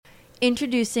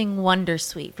Introducing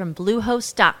Wondersuite from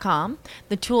Bluehost.com,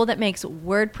 the tool that makes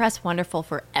WordPress wonderful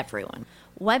for everyone.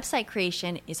 Website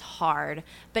creation is hard,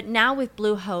 but now with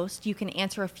Bluehost, you can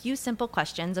answer a few simple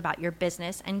questions about your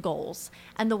business and goals,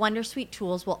 and the Wondersuite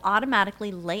tools will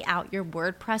automatically lay out your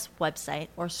WordPress website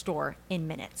or store in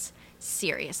minutes.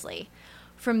 Seriously.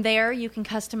 From there, you can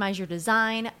customize your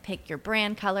design, pick your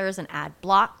brand colors, and add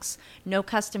blocks. No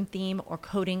custom theme or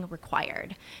coding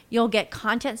required. You'll get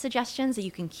content suggestions that you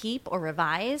can keep or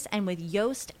revise, and with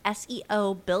Yoast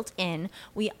SEO built in,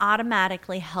 we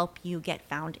automatically help you get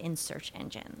found in search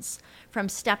engines. From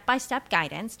step-by-step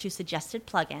guidance to suggested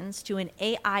plugins to an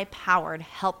AI-powered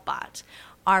help bot,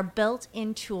 our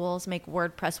built-in tools make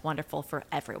WordPress wonderful for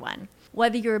everyone.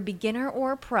 Whether you're a beginner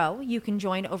or a pro, you can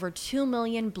join over 2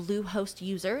 million Bluehost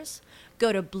users.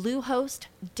 Go to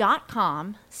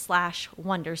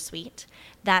bluehost.com/wondersuite.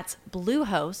 That's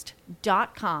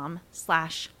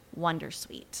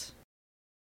bluehost.com/wondersuite.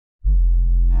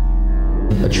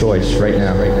 A choice right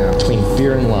now, between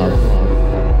fear and love.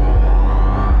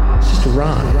 It's just a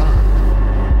run.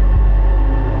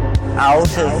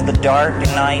 Out of the dark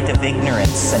night of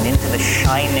ignorance and into the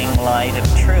shining light of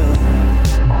truth.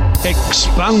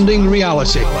 Expanding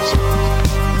reality.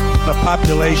 A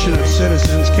population of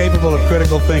citizens capable of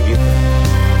critical thinking.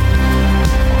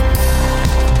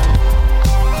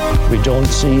 We don't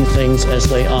see things as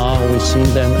they are, we see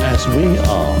them as we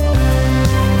are.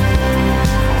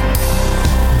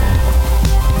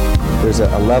 There's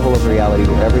a level of reality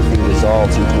where everything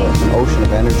dissolves into an ocean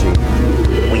of energy.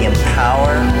 We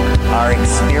empower our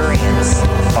experience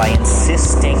by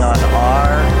insisting on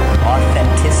our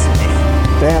authenticity.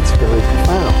 That's very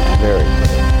profound. Very.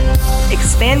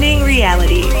 Expanding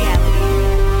reality.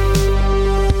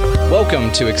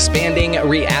 Welcome to Expanding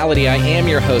Reality. I am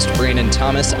your host, Brandon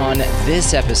Thomas. On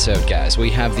this episode, guys, we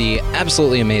have the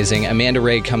absolutely amazing Amanda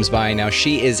Ray comes by. Now,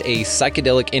 she is a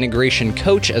psychedelic integration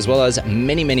coach, as well as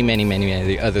many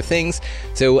other things.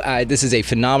 So this is a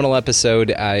phenomenal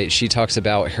episode. She talks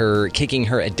about her kicking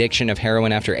her addiction of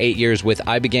heroin after 8 years with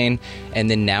Ibogaine,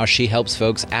 and then now she helps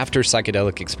folks after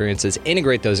psychedelic experiences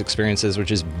integrate those experiences,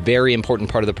 which is a very important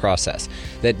part of the process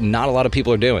that not a lot of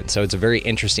people are doing. So it's a very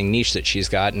interesting niche that she's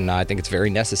got, and I think it's very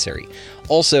necessary.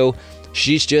 Also,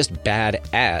 she's just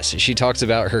badass. She talks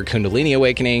about her Kundalini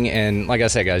awakening, and like I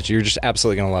said, guys, you're just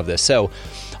absolutely going to love this. So,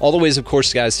 all the ways, of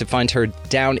course, guys, to find her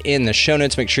down in the show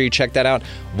notes. Make sure you check that out.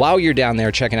 While you're down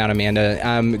there checking out Amanda,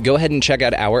 go ahead and check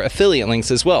out our affiliate links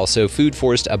as well. So, Food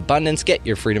Forest Abundance, get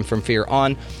your freedom from fear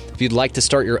on. If you'd like to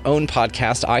start your own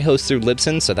podcast, I host through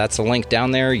Libsyn, so that's the link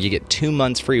down there. You get 2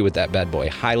 months free with that bad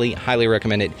boy. Highly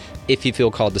recommend it if you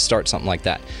feel called to start something like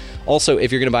that. Also,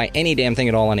 if you're going to buy any damn thing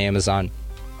at all on Amazon,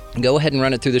 go ahead and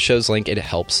run it through the show's link. It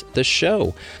helps the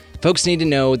show. Folks need to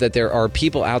know that there are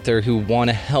people out there who want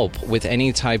to help with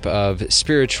any type of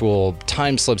spiritual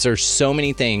time slips. There's so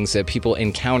many things that people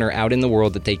encounter out in the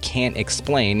world that they can't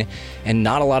explain, and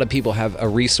not a lot of people have a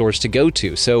resource to go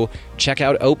to. So check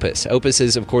out Opus. Opus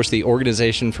is, of course, the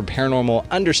Organization for Paranormal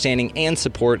Understanding and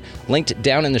Support, linked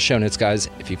down in the show notes, guys.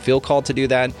 If you feel called to do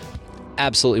that,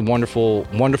 absolutely wonderful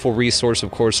resource.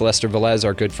 Of course, Lester Velez,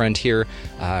 our good friend here,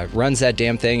 runs that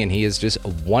damn thing, and he is just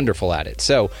wonderful at it.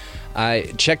 So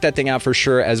check that thing out for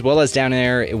sure. As well as down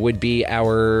there, it would be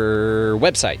our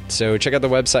website. So check out the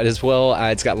website as well.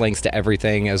 It's got links to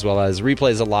everything, as well as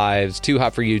replays of lives, Too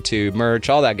Hot for YouTube, merch,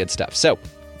 all that good stuff. So,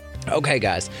 okay,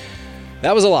 guys.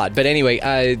 That was a lot. But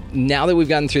anyway, now that we've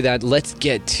gotten through that, let's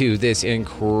get to this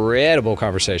incredible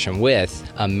conversation with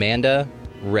Amanda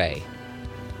Ray.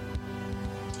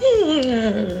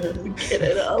 Get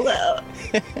it all out.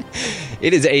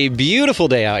 It is a beautiful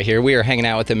day out here. We are hanging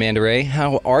out with Amanda Ray.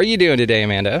 How are you doing today,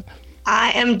 Amanda?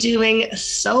 I am doing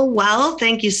so well.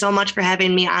 Thank you so much for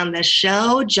having me on the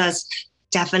show. Just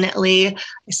definitely, I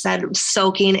said,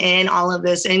 soaking in all of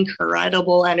this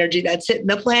incredible energy that's hitting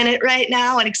the planet right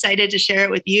now, and excited to share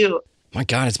it with you. My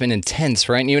God, it's been intense,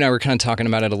 right? And you and I were kind of talking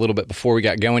about it a little bit before we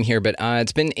got going here, but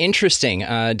it's been interesting,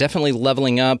 definitely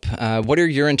leveling up. What are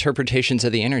your interpretations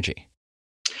of the energy?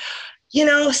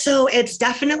 So it's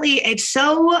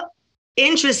so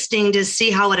interesting to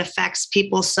see how it affects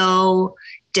people so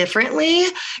differently.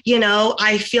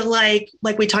 I feel like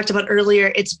we talked about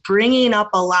earlier, it's bringing up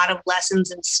a lot of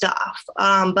lessons and stuff.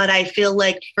 But I feel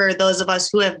like for those of us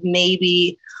who have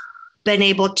maybe been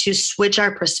able to switch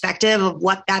our perspective of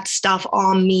what that stuff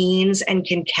all means and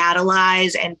can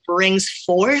catalyze and brings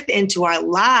forth into our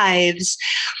lives,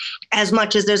 as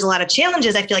much as there's a lot of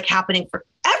challenges, I feel like happening for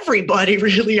everybody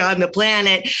really on the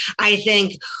planet, I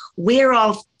think we're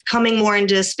all coming more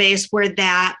into a space where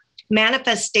that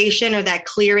manifestation or that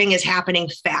clearing is happening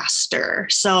faster.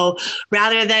 So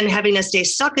rather than having to stay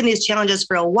stuck in these challenges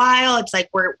for a while, it's like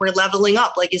we're leveling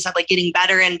up, like you said, like getting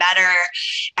better and better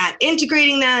at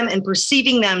integrating them and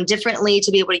perceiving them differently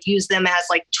to be able to use them as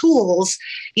like tools,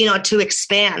 you know, to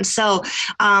expand. So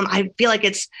I feel like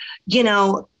it's, you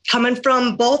know, coming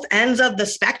from both ends of the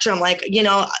spectrum, like, you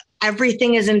know,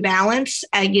 everything is in balance,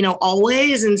 you know,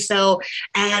 always. And so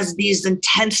as these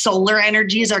intense solar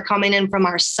energies are coming in from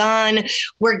our sun,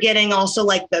 we're getting also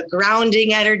like the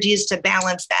grounding energies to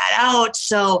balance that out.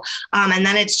 So, and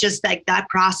then it's just like that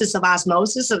process of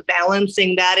osmosis of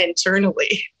balancing that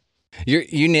internally.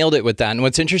 You nailed it with that. And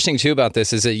what's interesting too about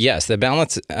this is that, yes, the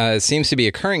balance seems to be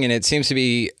occurring, and it seems to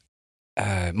be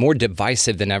more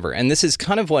divisive than ever. And this is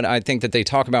kind of what I think that they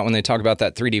talk about when they talk about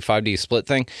that 3D, 5D split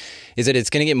thing, is that it's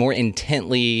going to get more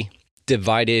intently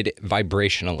divided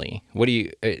vibrationally.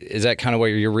 Is that kind of what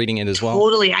you're reading it as well?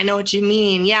 Totally. I know what you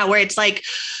mean. Yeah. Where it's like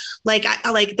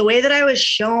the way that I was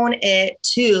shown it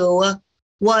too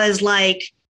was like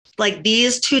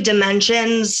these two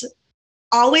dimensions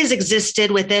always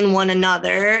existed within one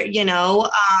another, you know,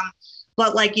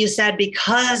 but like you said,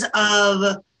 because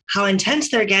of how intense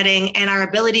they're getting and our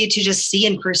ability to just see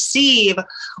and perceive,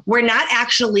 we're not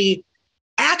actually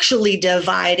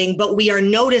dividing, but we are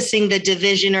noticing the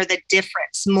division or the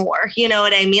difference more. You know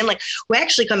what I mean? Like we're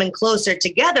actually coming closer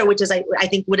together, which is, I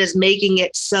think, what is making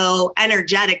it so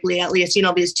energetically, at least, you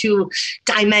know, these two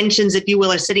dimensions, if you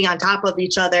will, are sitting on top of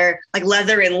each other, like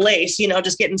leather and lace, you know,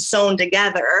 just getting sewn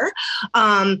together.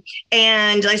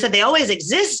 And like I said, they always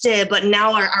existed, but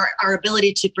now our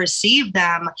ability to perceive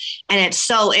them. And it's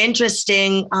so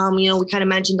interesting. You know, we kind of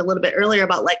mentioned a little bit earlier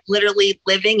about like literally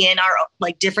living in our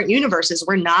like different universes.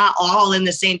 We're not all in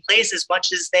the same place as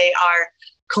much as they are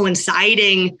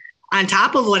coinciding on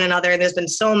top of one another. And there's been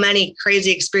so many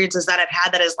crazy experiences that I've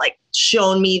had that has like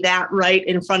shown me that right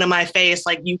in front of my face.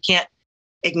 Like you can't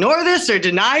ignore this or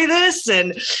deny this.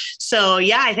 And so,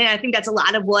 yeah, I think that's a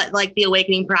lot of what like the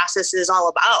awakening process is all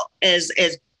about, is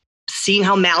seeing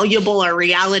how malleable our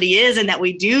reality is and that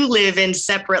we do live in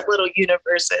separate little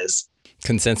universes.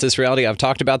 Consensus reality. I've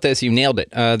talked about this. You nailed it.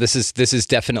 This is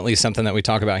definitely something that we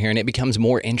talk about here, and it becomes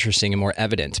more interesting and more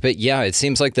evident. But yeah, it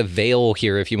seems like the veil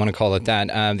here, if you want to call it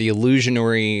that, the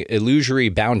illusory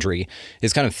boundary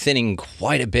is kind of thinning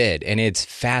quite a bit, and it's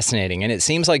fascinating. And it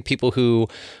seems like people who,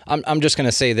 I'm just going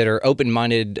to say, that are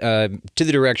open-minded to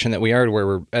the direction that we are, where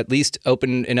we're at least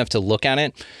open enough to look at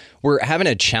it, we're having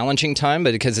a challenging time,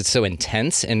 but because it's so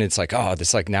intense and it's like, oh,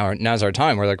 this like now's our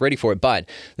time. We're like ready for it. But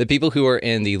the people who are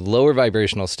in the lower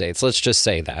vibrational states, let's just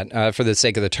say that for the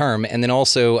sake of the term, and then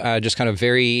also just kind of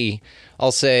very,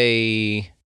 I'll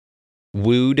say,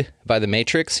 wooed by the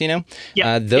Matrix, you know,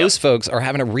 those folks are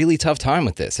having a really tough time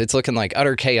with this. It's looking like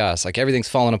utter chaos, like everything's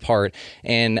falling apart.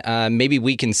 And maybe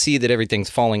we can see that everything's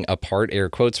falling apart, air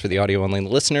quotes for the audio only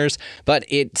listeners, but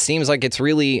it seems like it's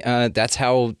really, that's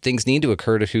how things need to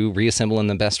occur to reassemble in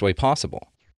the best way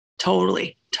possible.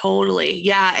 Totally.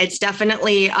 Yeah, it's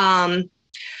definitely,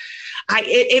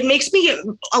 it makes me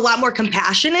a lot more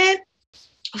compassionate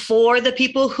for the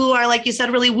people who are, like you said,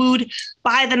 really wooed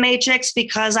by the Matrix,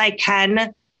 because I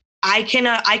can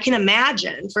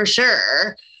imagine for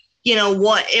sure, you know,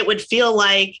 what it would feel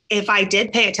like if I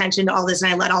did pay attention to all this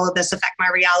and I let all of this affect my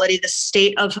reality, the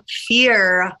state of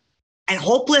fear and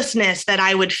hopelessness that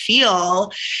I would feel.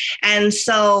 And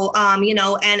so, you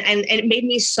know, and it made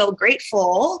me so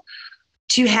grateful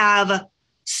to have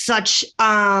such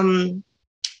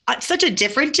a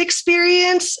different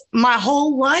experience my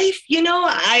whole life. You know,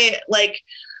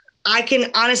 I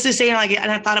can honestly say, like,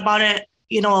 and I've thought about it,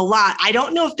 you know, a lot. I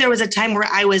don't know if there was a time where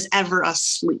I was ever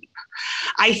asleep.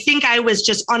 I think I was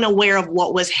just unaware of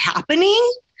what was happening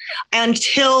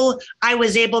until I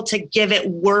was able to give it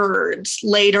words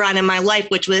later on in my life,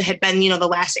 which had been, you know, the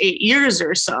last 8 years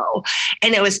or so.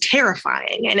 And it was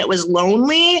terrifying and it was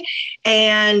lonely.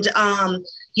 And,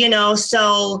 you know,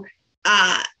 so,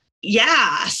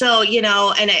 yeah. So, you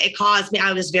know, and it caused me,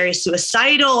 I was very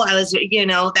suicidal. I was, you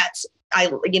know,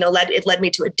 it led me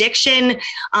to addiction.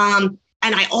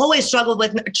 And I always struggled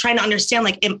with trying to understand,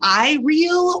 like, am I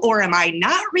real or am I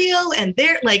not real? And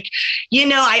they're like, you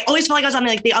know, I always felt like I was on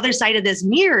like the other side of this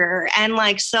mirror. And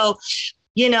like, so,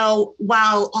 you know,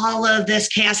 while all of this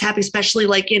chaos happened, especially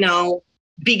like, you know,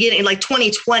 beginning like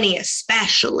 2020,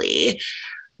 especially,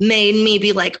 made me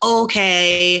be like,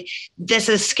 okay, this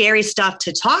is scary stuff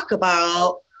to talk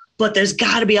about, but there's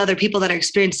got to be other people that are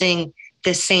experiencing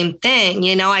the same thing.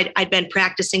 You know, I'd been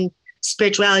practicing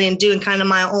spirituality and doing kind of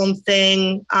my own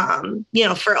thing,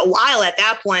 for a while at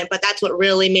that point. But that's what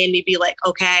really made me be like,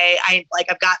 okay,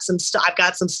 I've got some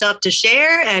stuff to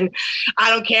share, and I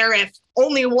don't care if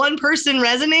only one person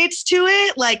resonates to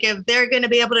it. Like, if they're going to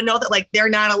be able to know that like they're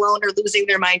not alone or losing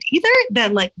their mind either,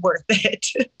 then like worth it.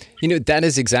 That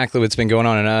is exactly what's been going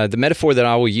on. And the metaphor that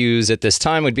I will use at this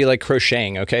time would be like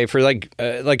crocheting. Okay. For like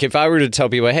if I were to tell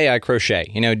people, hey, I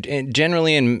crochet,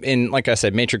 generally in like I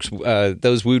said, Matrix,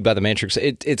 those wooed by the Matrix,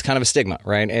 it's kind of a stigma,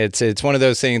 right? It's one of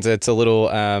those things that's a little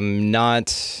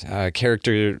not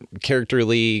characteristic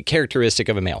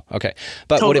of a male. Okay.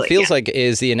 But totally, what it feels like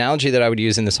is the analogy that I would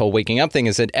use in this whole waking up thing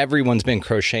is that everyone's been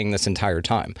crocheting this entire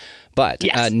time, but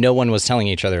no one was telling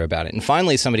each other about it. And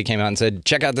finally, somebody came out and said,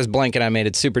 check out this blanket I made.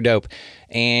 It's super dope.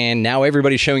 And now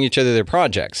everybody's showing each other their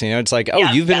projects. It's like,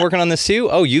 oh, you've been working on this too?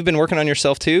 Oh, you've been working on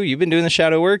yourself too? You've been doing the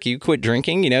shadow work? You quit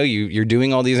drinking? You're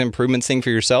doing all these improvements thing for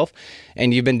yourself,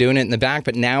 and you've been doing it in the back.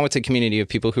 But now it's a community of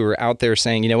people who are out there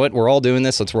saying, you know what, we're all doing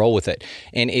this. Let's roll with it.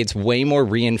 And it's way more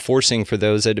reinforcing for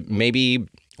those that maybe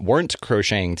weren't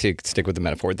crocheting, to stick with the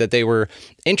metaphor, that they were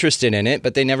interested in it,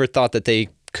 but they never thought that they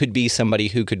could be somebody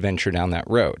who could venture down that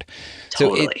road.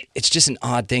 Totally. So it's just an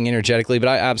odd thing energetically, but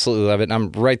I absolutely love it. And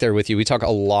I'm right there with you. We talk a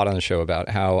lot on the show about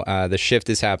how the shift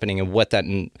is happening and what that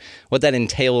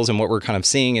entails and what we're kind of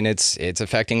seeing. And it's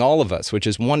affecting all of us, which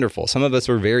is wonderful. Some of us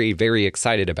were very, very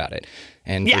excited about it.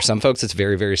 And for some folks, it's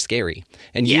very, very scary.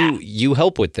 And you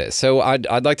help with this. So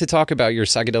I'd like to talk about your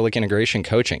psychedelic integration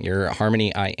coaching, your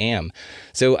Harmony I Am.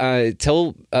 So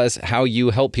tell us how you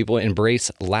help people embrace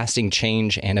lasting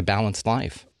change and a balanced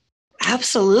life.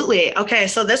 Absolutely. Okay.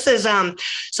 So this is,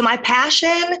 so my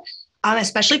passion,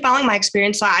 especially following my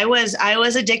experience. So I was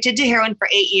addicted to heroin for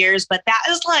 8 years, but that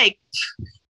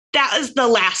is the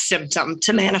last symptom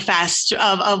to manifest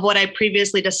of what I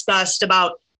previously discussed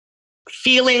about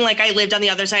feeling like I lived on the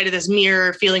other side of this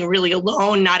mirror, feeling really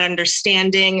alone, not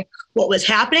understanding what was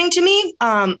happening to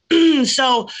me.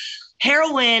 So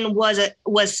heroin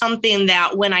was something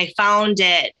that when I found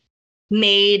it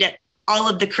made all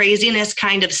of the craziness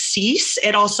kind of cease.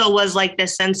 It also was like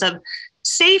this sense of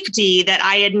safety that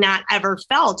I had not ever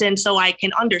felt. And so I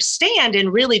can understand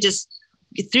and really just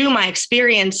through my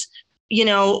experience,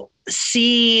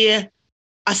 see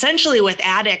essentially with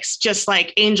addicts, just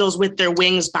like angels with their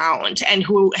wings bound, and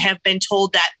who have been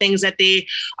told that things that they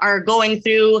are going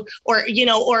through or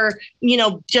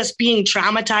just being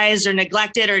traumatized or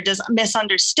neglected or just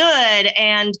misunderstood.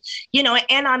 And,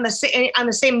 and on the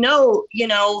same note,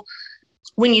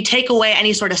 when you take away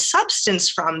any sort of substance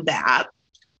from that,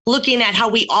 looking at how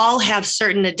we all have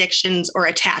certain addictions or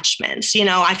attachments,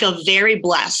 I feel very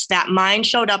blessed that mine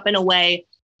showed up in a way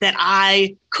that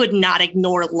I could not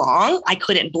ignore long. I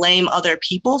couldn't blame other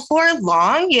people for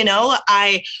long.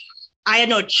 I had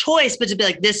no choice but to be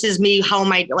like, this is me. How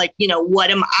am I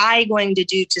what am I going to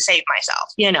do to save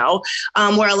myself?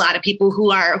 Where a lot of people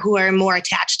who are more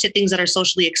attached to things that are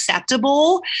socially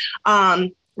acceptable,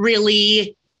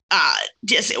 really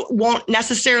just won't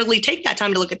necessarily take that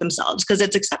time to look at themselves because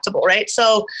it's acceptable, right?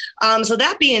 So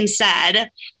that being said,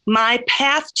 my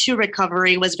path to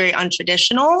recovery was very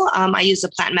untraditional. I used a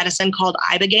plant medicine called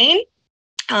Ibogaine.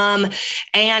 And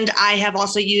I have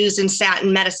also used and sat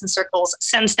in medicine circles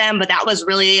since then, but that was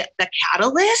really the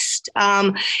catalyst.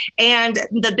 And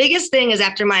the biggest thing is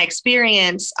after my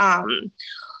experience, I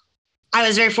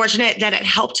was very fortunate that it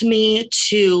helped me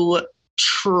to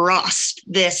trust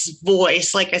this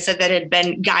voice, like I said, that had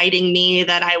been guiding me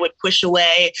that I would push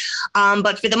away.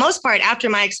 But for the most part, after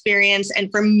my experience, and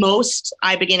for most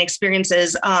Ibogaine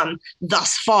experiences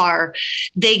thus far,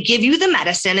 they give you the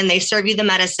medicine and they serve you the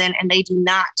medicine, and they do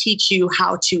not teach you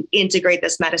how to integrate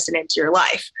this medicine into your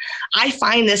life. I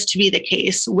find this to be the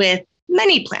case with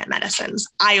many plant medicines,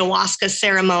 ayahuasca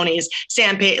ceremonies,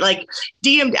 sandpaper, like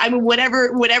DMT, I mean,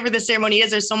 whatever the ceremony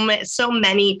is, there's so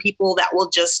many people that will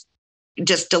just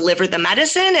deliver the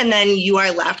medicine, and then you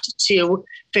are left to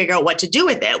figure out what to do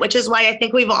with it, which is why I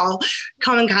think we've all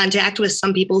come in contact with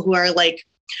some people who are like,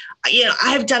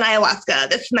 I've done ayahuasca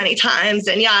this many times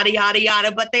and yada, yada,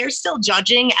 yada, but they're still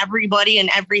judging everybody and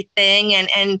everything.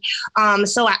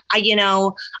 So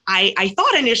I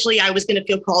thought initially I was going to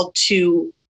feel called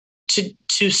to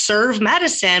serve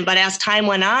medicine, but as time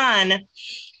went on,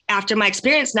 after my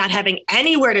experience, not having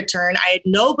anywhere to turn, I had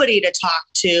nobody to talk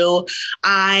to.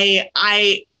 And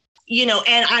I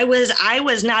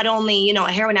was not only,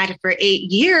 a heroin addict for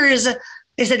 8 years.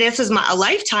 They said, this is a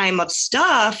lifetime of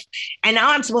stuff. And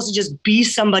now I'm supposed to just be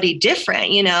somebody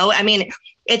different. I mean,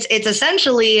 it's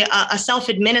essentially a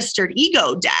self-administered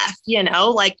ego death,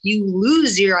 like you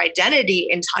lose your identity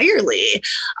entirely.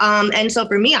 And so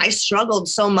for me, I struggled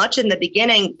so much in the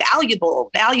beginning,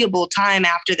 valuable time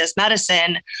after this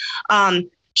medicine,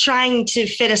 trying to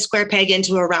fit a square peg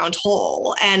into a round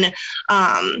hole. And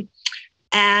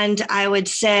I would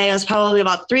say it was probably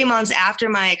about 3 months after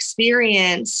my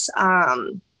experience,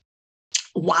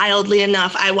 wildly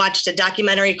enough, I watched a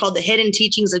documentary called The Hidden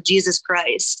Teachings of Jesus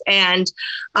Christ. And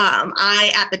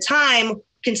I, at the time,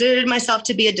 considered myself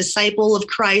to be a disciple of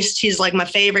Christ. He's like my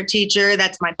favorite teacher.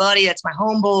 That's my buddy. That's my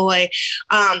homeboy.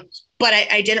 But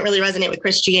I didn't really resonate with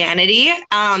Christianity.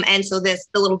 And so the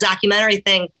little documentary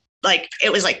thing, like,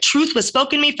 it was like truth was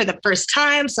spoken to me for the first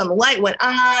time. Some light went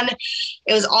on.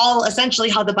 It was all essentially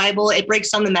how the Bible, it breaks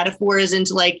down the metaphors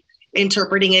into like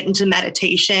interpreting it into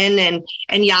meditation and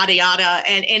yada, yada.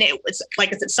 And it was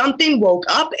like I said, something woke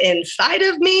up inside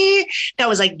of me that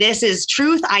was like, this is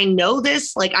truth. I know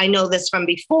this, like I know this from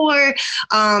before.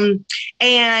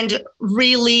 And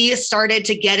really started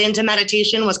to get into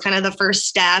meditation was kind of the first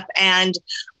step, and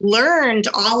learned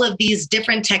all of these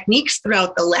different techniques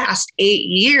throughout the last 8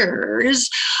 years.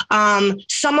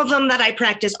 Some of them that I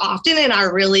practice often and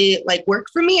are really like work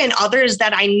for me, and others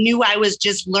that I knew I was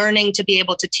just learning to be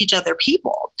able to teach other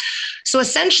people. So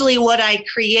essentially what I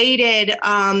created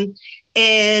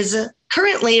is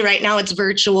currently right now it's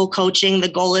virtual coaching. The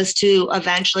goal is to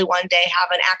eventually one day have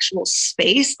an actual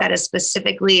space that is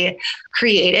specifically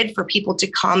created for people to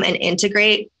come and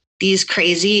integrate these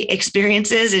crazy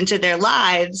experiences into their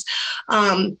lives.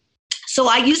 So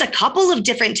I use a couple of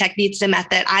different techniques and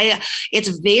method. It's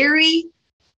very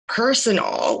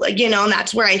personal, and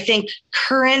that's where I think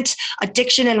current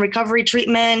addiction and recovery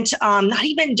treatment, not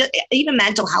even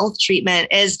mental health treatment,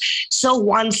 is so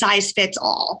one size fits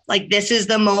all. Like this is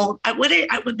the most.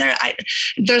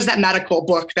 There's that medical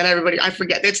book that everybody, I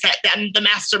forget. It's the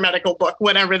Master Medical Book,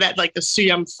 whatever that, like the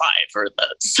CM5 or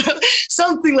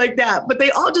something like that. But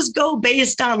they all just go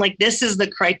based on like this is the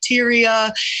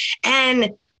criteria,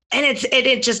 and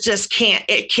it just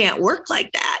can't work like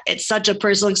that. It's such a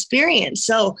personal experience.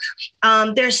 So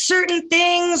there's certain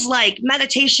things like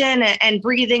meditation and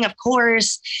breathing, of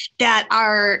course, that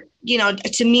are,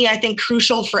 to me, I think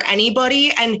crucial for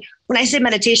anybody. And when I say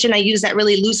meditation, I use that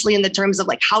really loosely in the terms of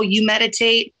like how you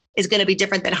meditate is going to be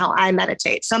different than how I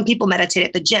meditate. Some people meditate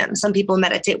at the gym. Some people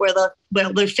meditate where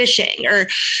they're fishing or,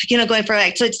 going for a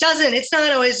hike. So it's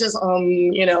not always just,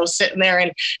 sitting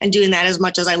there and doing that, as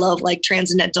much as I love like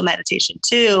transcendental meditation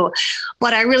too.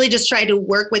 But I really just try to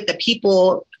work with the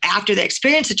people after the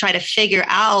experience to try to figure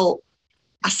out,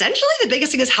 essentially the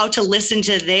biggest thing is how to listen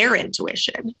to their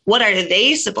intuition. What are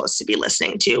they supposed to be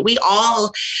listening to? We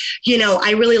all,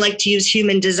 I really like to use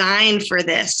human design for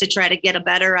this to try to get a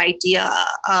better idea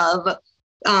of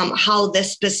how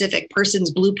this specific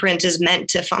person's blueprint is meant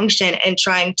to function, and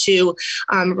trying to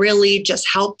really just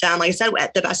help them, like I said,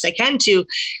 the best I can to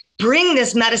bring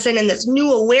this medicine and this new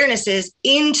awarenesses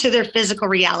into their physical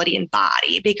reality and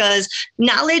body, because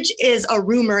knowledge is a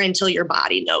rumor until your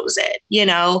body knows it,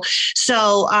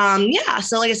 So,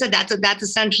 So like I said, that's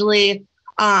essentially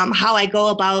how I go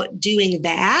about doing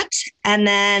that. And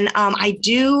then I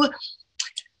do,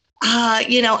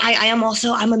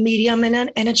 I'm a medium and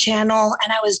a channel,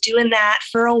 and I was doing that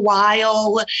for a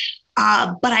while.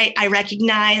 But I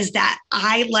recognize that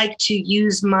I like to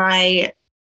use my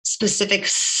specific,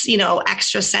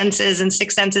 extra senses and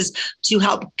sixth senses to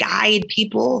help guide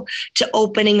people to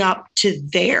opening up to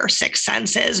their sixth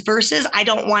senses, versus I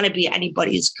don't want to be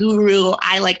anybody's guru.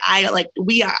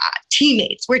 We are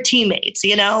teammates. We're teammates,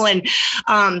 and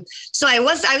so I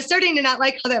was starting to not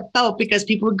like how that felt, because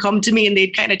people would come to me and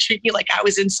they'd kind of treat me like I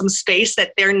was in some space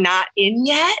that they're not in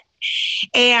yet.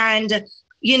 And,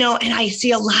 and I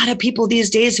see a lot of people these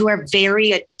days who are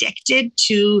very addicted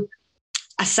to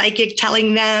a psychic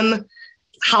telling them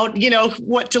how,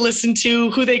 what to listen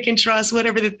to, who they can trust,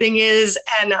 whatever the thing is.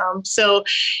 And so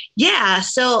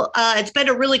it's been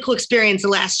a really cool experience the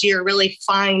last year, really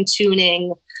fine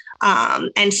tuning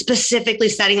and specifically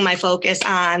setting my focus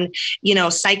on,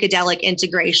 psychedelic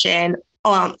integration.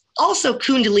 Also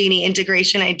Kundalini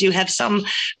integration. I do have some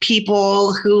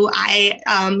people who I,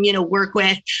 work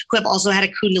with who have also had a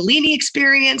Kundalini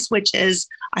experience, which is,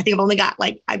 I think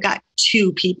I've got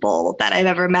 2 people that I've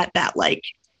ever met that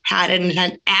had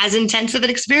as intensive an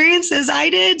experience as I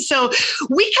did. So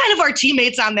we kind of are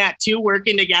teammates on that too,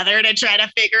 working together to try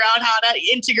to figure out how to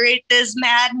integrate this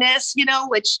madness,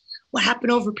 which will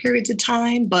happen over periods of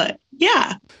time. But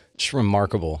yeah. Just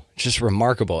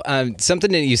remarkable.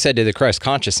 Something that you said to the Christ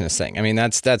consciousness thing. I mean,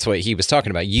 that's what he was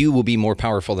talking about. You will be more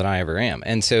powerful than I ever am.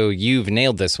 And so you've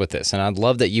nailed this with this. And I'd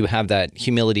love that you have that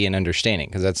humility and understanding,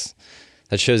 because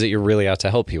that shows that you're really out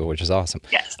to help people, which is awesome.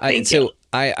 Yes, thank you.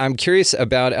 I'm curious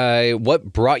about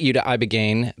what brought you to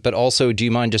Ibogaine, but also, do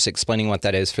you mind just explaining what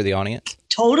that is for the audience?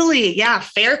 Totally. Yeah.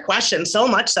 Fair question. So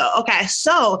much so. Okay.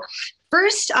 So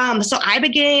first, so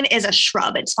Ibogaine is a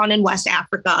shrub. It's found in West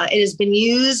Africa. It has been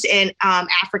used in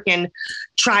African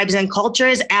tribes and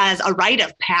cultures as a rite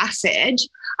of passage,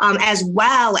 as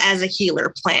well as a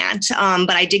healer plant.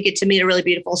 But I did get to meet a really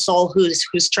beautiful soul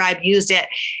whose tribe used it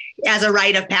as a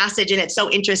rite of passage. And it's so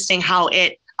interesting how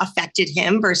it affected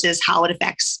him versus how it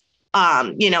affects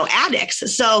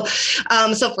addicts. So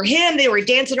for him, they were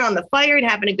dancing around the fire and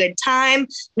having a good time.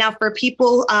 Now for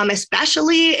people,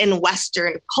 especially in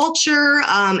Western culture,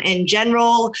 in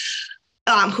general,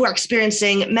 who are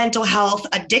experiencing mental health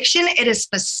addiction, it is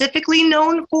specifically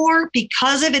known for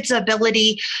because of its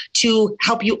ability to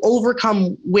help you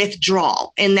overcome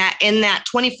withdrawal in that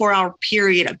 24-hour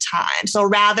period of time. So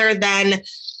rather than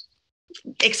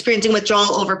experiencing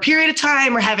withdrawal over a period of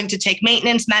time or having to take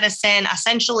maintenance medicine,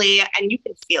 essentially, and you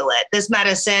can feel it. This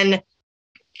medicine,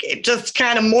 it just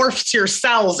kind of morphs your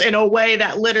cells in a way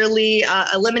that literally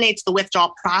eliminates the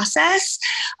withdrawal process.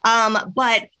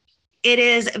 But it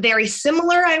is very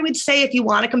similar, I would say, if you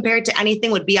want to compare it to anything,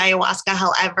 would be ayahuasca.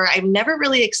 However, I've never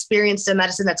really experienced a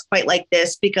medicine that's quite like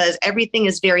this because everything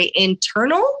is very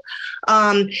internal.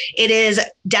 It is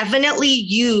definitely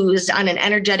used on an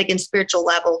energetic and spiritual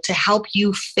level to help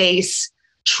you face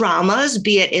traumas,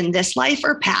 be it in this life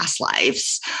or past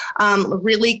lives,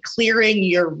 really clearing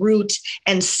your root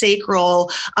and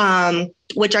sacral,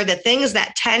 which are the things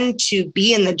that tend to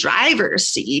be in the driver's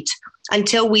seat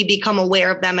until we become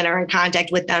aware of them and are in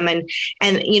contact with them and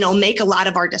make a lot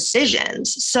of our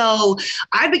decisions. So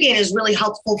Ibogaine is really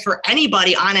helpful for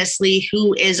anybody, honestly,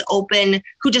 who is open,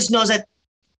 who just knows that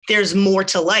there's more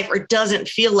to life or doesn't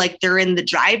feel like they're in the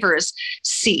driver's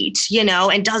seat,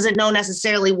 and doesn't know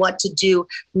necessarily what to do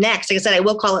next. Like I said, I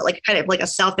will call it like kind of like a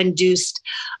self-induced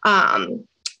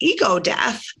ego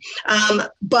death.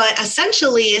 But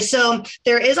essentially, so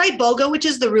there is iboga, which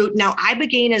is the root. Now,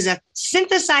 Ibogaine is a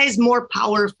synthesized, more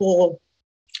powerful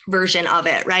version of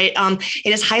it, right?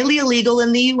 It is highly illegal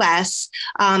in the US.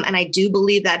 And I do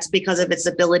believe that's because of its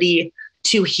ability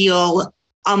to heal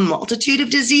a multitude of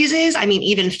diseases. I mean,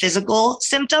 even physical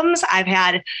symptoms. I've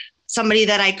had somebody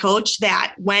that I coach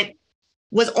that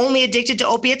was only addicted to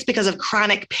opiates because of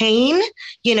chronic pain,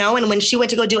 and when she went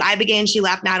to go do Ibogaine, she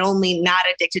left not only not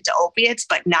addicted to opiates,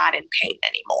 but not in pain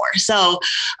anymore. So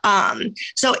I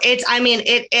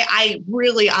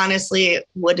really honestly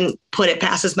wouldn't put it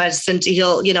past this medicine to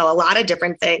heal, a lot of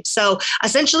different things. So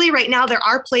essentially right now, there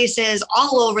are places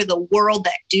all over the world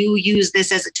that do use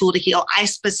this as a tool to heal. I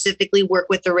specifically work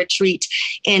with a retreat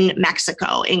in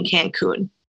Mexico, in Cancun.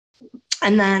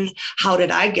 And then how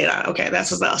did I get on? Okay, that's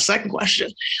the second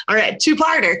question. All right,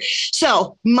 two-parter.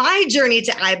 So my journey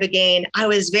to Ibogaine, I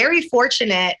was very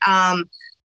fortunate I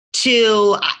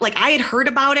had heard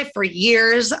about it for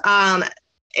years.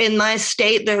 In my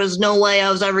state, there was no way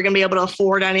I was ever going to be able to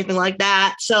afford anything like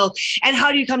that. So, and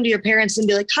how do you come to your parents and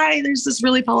be like, hi, there's this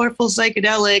really powerful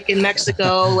psychedelic in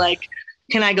Mexico, like,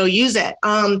 can I go use it?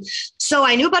 So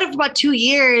I knew about it for about 2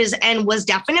 years and was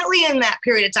definitely in that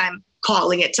period of time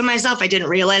calling it to myself. I didn't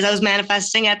realize I was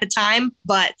manifesting at the time,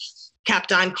 but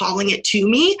kept on calling it to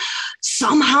me.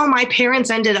 Somehow my parents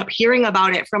ended up hearing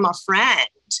about it from a friend.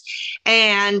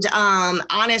 And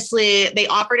honestly, they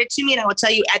offered it to me. And I will tell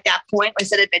you at that point, I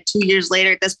said it had been 2 years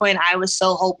later. At this point, I was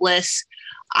so hopeless.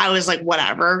 I was like,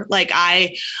 whatever. Like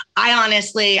I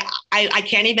honestly, I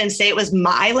can't even say it was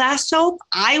my last hope.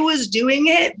 I was doing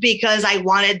it because I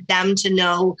wanted them to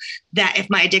know that if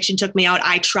my addiction took me out,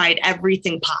 I tried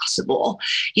everything possible,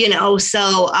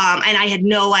 So, and I had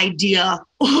no idea.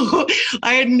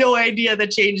 I had no idea the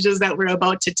changes that were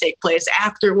about to take place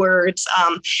afterwards.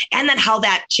 And then how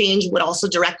that change would also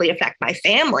directly affect my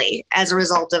family as a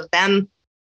result of them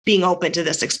being open to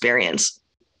this experience.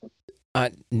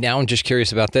 Now I'm just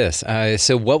curious about this.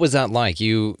 So what was that like?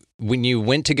 When you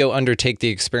went to go undertake the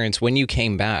experience, when you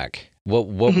came back,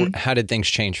 how did things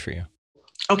change for you?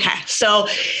 Okay. So,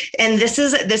 and this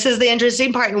is the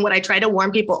interesting part. And what I try to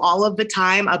warn people all of the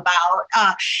time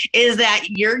about is that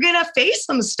you're going to face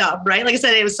some stuff, right? Like I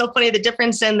said, it was so funny, the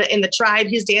difference in the tribe.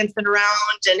 He's dancing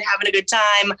around and having a good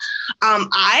time.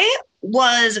 I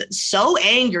was so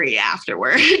angry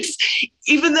afterwards,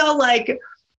 even though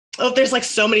there's like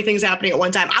so many things happening at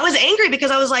one time. I was angry because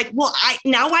I was like, well,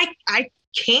 I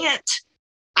can't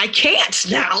I can't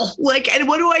now. Like, and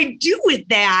what do I do with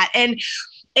that? And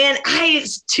I,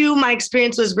 too, my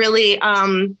experience was really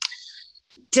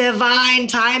divine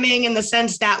timing in the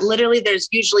sense that literally there's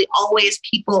usually always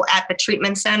people at the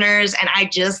treatment centers. And I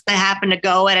just happened to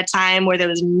go at a time where there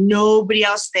was nobody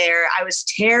else there. I was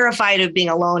terrified of being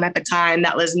alone at the time.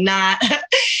 That was not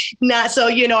so,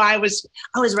 I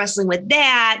was wrestling with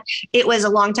that. It was a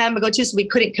long time ago too. So we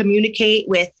couldn't communicate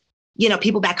with,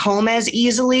 people back home as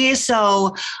easily.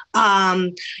 So,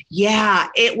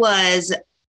 it was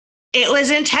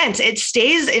intense. It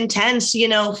stays intense,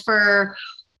 for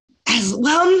as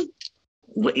well.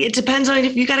 It depends on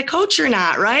if you got a coach or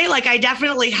not, right? Like I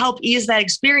definitely help ease that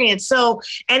experience. So,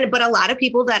 but a lot of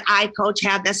people that I coach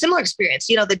have that similar experience,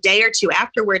 the day or two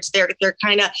afterwards, they're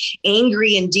kind of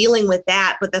angry and dealing with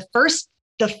that. But the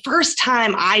first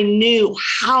time I knew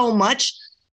how much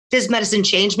this medicine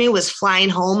changed me was flying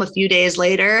home a few days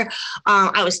later.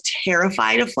 I was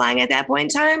terrified of flying at that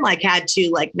point in time, like had to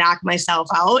knock myself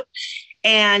out.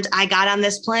 And I got on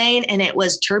this plane and it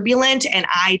was turbulent and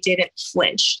I didn't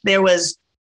flinch. There was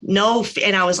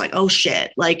and I was like, oh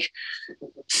shit, like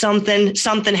something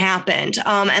happened.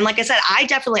 And like I said,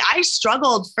 I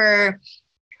struggled for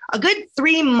a good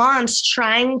 3 months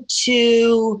trying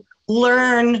to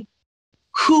learn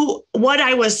what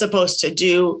I was supposed to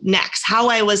do next, how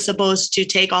I was supposed to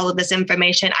take all of this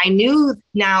information. I knew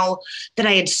now that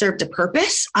I had served a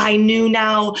purpose. I knew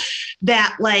now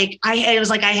that it was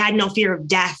like I had no fear of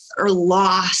death or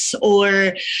loss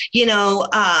or,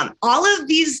 all of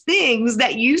these things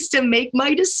that used to make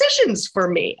my decisions for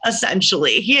me,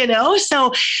 essentially,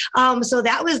 So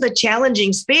that was the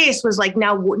challenging space was like,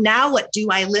 now what do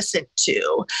I listen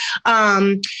to?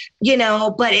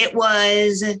 But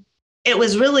it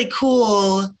was really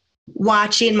cool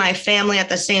watching my family at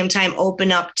the same time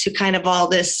open up to kind of all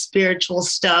this spiritual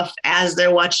stuff as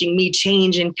they're watching me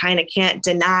change and kind of can't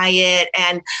deny it.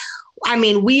 And I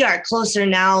mean, we are closer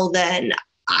now than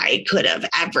I could have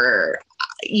ever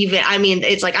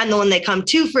it's like I'm the one they come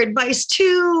to for advice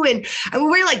too. And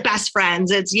we're like best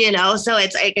friends. It's, so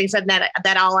it's like I said,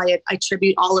 that all I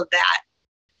attribute all of that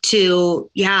to,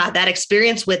 that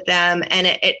experience with them. And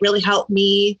it really helped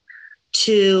me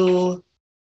to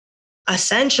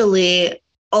essentially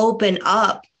open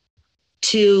up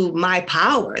to my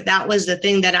power. That was the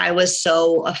thing that I was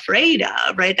so afraid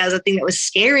of, right? That was the thing that was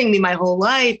scaring me my whole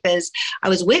life as I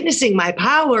was witnessing my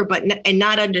power, and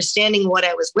not understanding what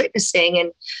I was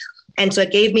witnessing. And so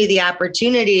it gave me the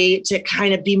opportunity to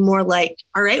kind of be more like,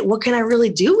 all right, what can I really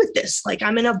do with this? Like,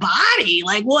 I'm in a body,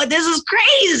 like, what, this is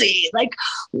crazy. Like,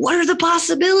 what are the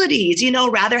possibilities,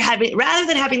 rather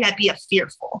than having that be a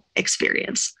fearful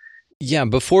experience. Yeah.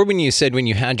 Before, when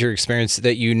you had your experience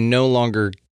that you're no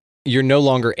longer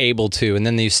able to, and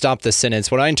then you stop the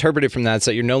sentence, what I interpreted from that is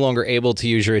that you're no longer able to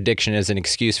use your addiction as an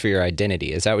excuse for your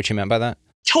identity. Is that what you meant by that?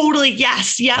 Totally.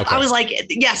 Yes. Yeah. Okay. I was like,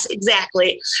 yes,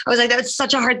 exactly. I was like, that's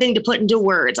such a hard thing to put into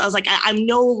words. I was like, I'm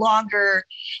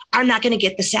not going to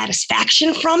get the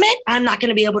satisfaction from it. I'm not going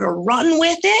to be able to run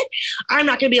with it. I'm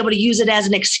not going to be able to use it as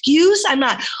an excuse. I'm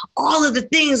not all of the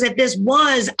things that this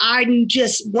was. I'm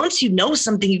just, once you know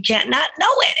something, you can't not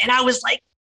know it. And I was like,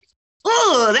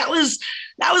 oh, that was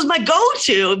my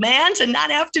go-to, man, to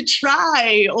not have to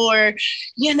try or,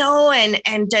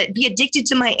 and to be addicted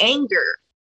to my anger.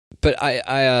 But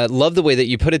I love the way that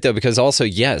you put it, though, because also,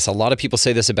 yes, a lot of people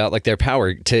say this about their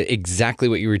power, to exactly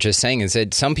what you were just saying, is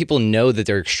that some people know that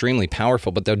they're extremely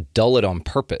powerful, but they'll dull it on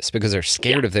purpose because they're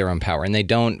scared of their own power and they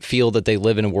don't feel that they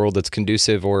live in a world that's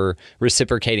conducive or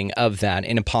reciprocating of that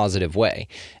in a positive way.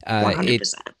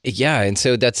 100%. And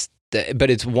so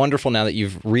but it's wonderful now that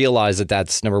you've realized that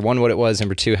that's, number one, what it was,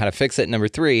 number two, how to fix it, number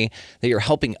three, that you're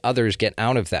helping others get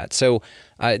out of that. So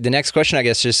the next question, I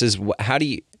guess, just is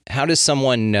how does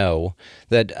someone know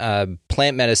that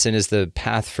plant medicine is the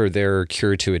path for their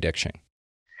cure to addiction?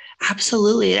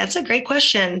 Absolutely. That's a great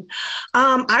question.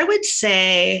 I would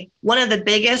say one of the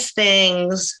biggest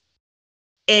things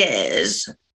is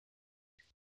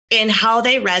in how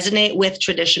they resonate with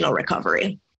traditional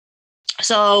recovery.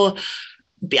 So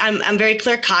I'm very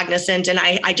clear cognizant, and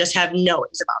I just have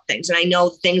knowings about things, and I know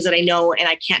things that I know, and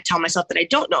I can't tell myself that I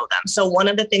don't know them. So one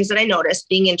of the things that I noticed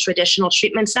being in traditional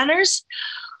treatment centers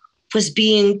was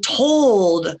being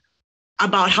told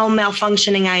about how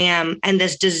malfunctioning I am and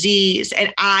this disease.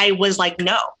 And I was like,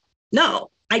 no,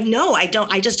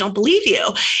 I just don't believe you.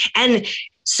 And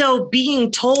so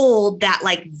being told that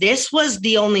this was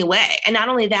the only way. And not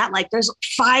only that, there's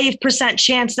 5%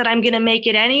 chance that I'm going to make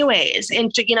it anyways.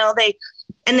 And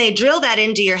they drill that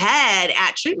into your head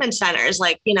at treatment centers.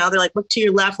 They're like, look to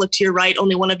your left, look to your right.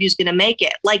 Only one of you is going to make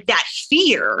it. That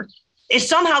fear is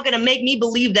somehow going to make me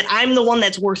believe that I'm the one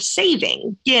that's worth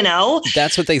saving, you know?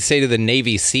 That's what they say to the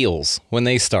Navy SEALs when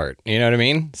they start. You know what I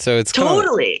mean? So it's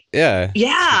totally. Yeah.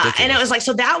 And it was like,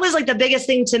 so that was like the biggest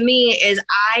thing to me is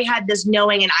I had this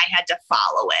knowing and I had to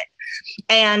follow it.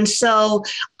 And so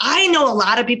I know a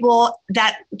lot of people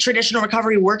that traditional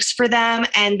recovery works for them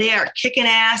and they are kicking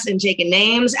ass and taking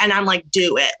names. And I'm like,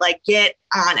 do it, like, get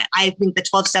on it. I think the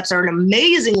 12 steps are an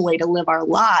amazing way to live our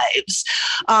lives.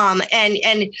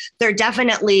 And they're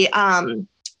definitely,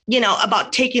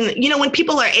 about taking, when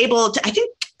people are able to, I think,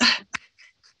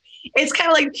 it's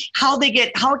kind of like how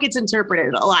it gets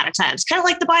interpreted a lot of times, kind of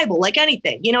like the Bible, like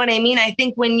anything, you know what I mean? I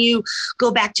think when you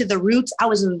go back to the roots, I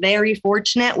was very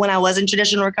fortunate when I was in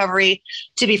traditional recovery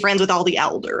to be friends with all the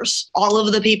elders. All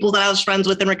of the people that I was friends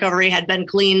with in recovery had been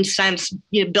clean since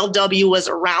Bill W. was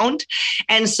around.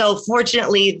 And so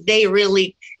fortunately, they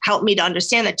really helped me to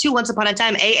understand that too. Once upon a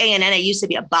time, AA and NA used to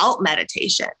be about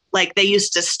meditation. Like they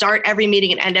used to start every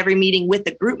meeting and end every meeting with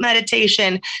the group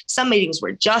meditation. Some meetings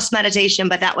were just meditation,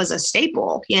 but that was a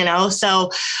staple, So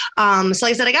like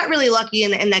I said, I got really lucky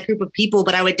in that group of people,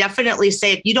 but I would definitely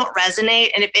say if you don't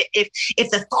resonate and if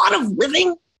the thought of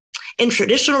living in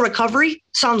traditional recovery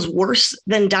sounds worse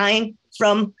than dying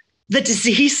from the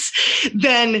disease,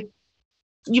 then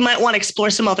you might want to explore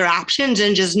some other options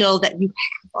and just know that you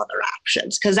have other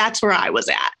options, because that's where I was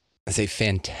at. That's a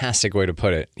fantastic way to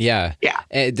put it. Yeah. Yeah.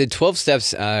 The 12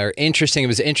 steps are interesting. It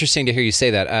was interesting to hear you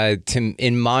say that.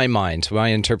 In my mind, my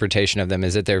interpretation of them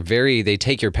is that they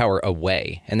take your power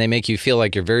away and they make you feel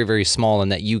like you're very, very small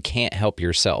and that you can't help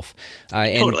yourself.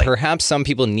 And perhaps some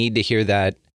people need to hear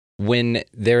that when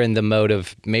they're in the mode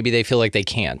of maybe they feel like they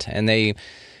can't and they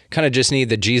kind of just need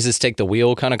the Jesus take the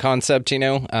wheel kind of concept,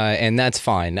 and that's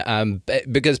fine.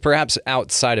 Because perhaps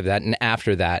outside of that and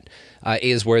after that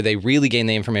is where they really gain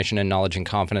the information and knowledge and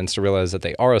confidence to realize that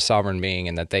they are a sovereign being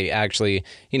and that they actually,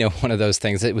 one of those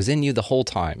things that was in you the whole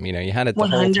time. You had it the 100%.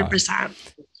 whole time.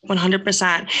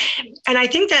 100%. And I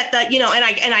think that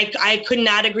I could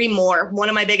not agree more. One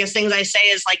of my biggest things I say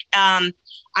is like,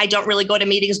 I don't really go to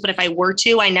meetings, but if I were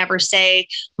to, I never say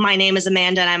my name is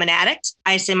Amanda and I'm an addict.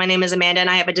 I say my name is Amanda and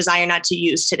I have a desire not to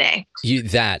use today.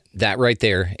 That right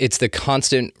there. It's the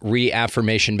constant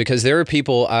reaffirmation, because there are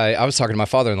people, I was talking to my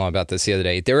father-in-law about this the other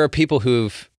day. There are people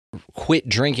who've quit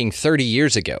drinking 30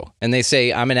 years ago and they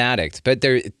say I'm an addict, but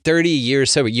they're 30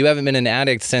 years sober. You haven't been an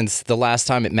addict since the last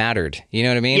time it mattered. You know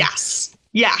what I mean? Yes.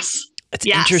 It's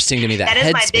interesting to me that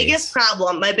is my biggest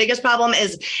problem. My biggest problem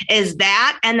is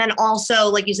that. And then also,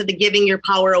 like you said, the giving your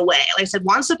power away. Like I said,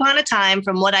 once upon a time,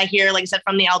 from what I hear, like I said,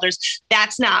 from the elders,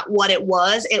 that's not what it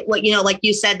was. Like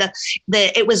you said,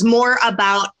 it was more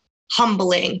about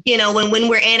humbling. When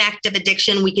we're in active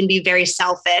addiction, we can be very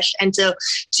selfish, and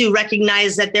to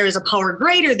recognize that there is a power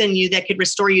greater than you that could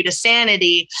restore you to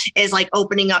sanity is like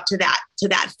opening up to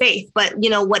that faith. But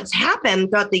what's happened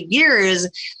throughout the years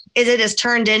is it has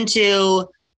turned into,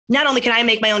 not only can I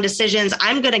make my own decisions,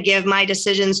 I'm going to give my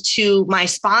decisions to my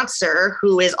sponsor,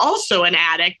 who is also an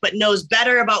addict, but knows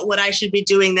better about what I should be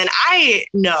doing than I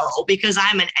know, because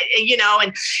I'm and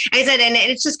I said, and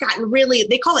it's just gotten really,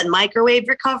 they call it microwave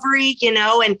recovery,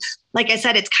 and like I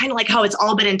said, it's kind of like how it's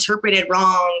all been interpreted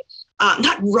wrong,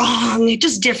 not wrong,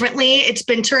 just differently. It's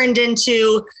been turned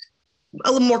into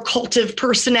a little more cultive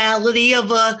personality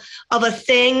of a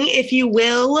thing, if you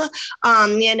will, which,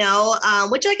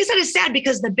 like I said, is sad,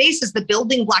 because the basis, the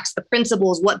building blocks, the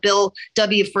principles, what Bill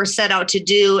W. first set out to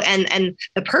do, and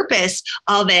the purpose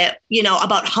of it,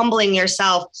 about humbling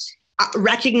yourself,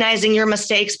 recognizing your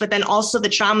mistakes, but then also the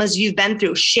traumas you've been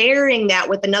through, sharing that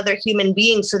with another human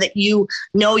being so that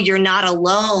you're not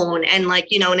alone, and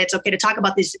and it's okay to talk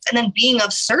about this, and then being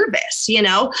of service,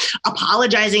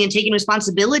 apologizing and taking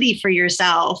responsibility for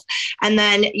yourself. And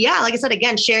then, like I said,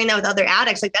 again, sharing that with other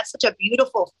addicts, like that's such a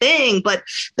beautiful thing. But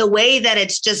the way that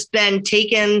it's just been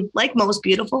taken, like most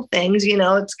beautiful things,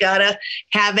 it's gotta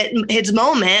have its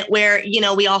moment where,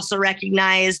 we also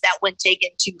recognize that when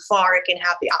taken too far, it can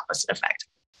have the opposite effect.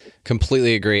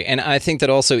 Completely agree. And I think that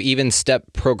also even step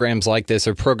programs like this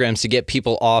are programs to get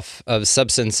people off of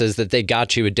substances that they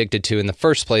got you addicted to in the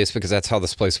first place, because that's how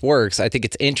this place works. I think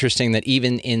it's interesting that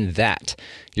even in that,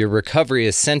 your recovery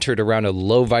is centered around a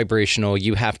low vibrational,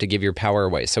 you have to give your power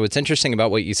away. So what's interesting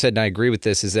about what you said, and I agree with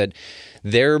this, is that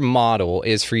their model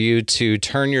is for you to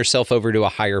turn yourself over to a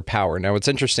higher power. Now, what's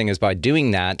interesting is by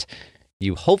doing that,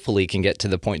 you hopefully can get to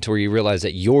the point to where you realize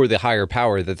that you're the higher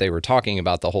power that they were talking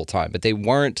about the whole time. But they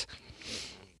weren't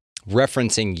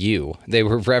referencing you. They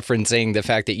were referencing the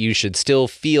fact that you should still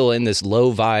feel in this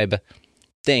low vibe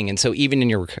thing. And so even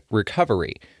in your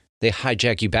recovery, they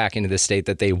hijack you back into the state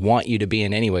that they want you to be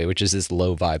in anyway, which is this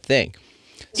low vibe thing.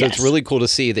 So Yes. it's really cool to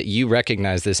see that you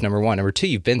recognize this, number one. Number two,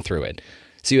 you've been through it.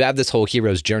 So you have this whole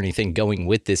hero's journey thing going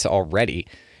with this already.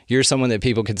 You're someone that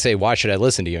people could say, why should I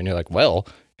listen to you? And you're like, well,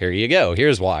 here you go.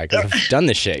 Here's why. Because I've done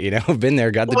this shit, I've been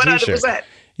there, got the 100%. t-shirt.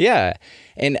 Yeah.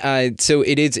 And so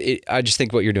I just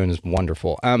think what you're doing is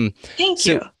wonderful. Thank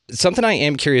you. Something I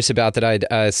am curious about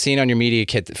that I'd seen on your media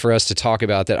kit for us to talk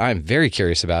about that I'm very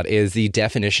curious about is the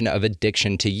definition of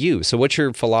addiction to you. So what's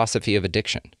your philosophy of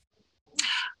addiction?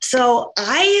 So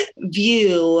I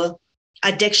view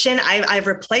addiction, I've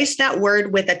replaced that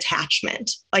word with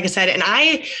attachment, like I said, and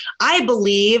I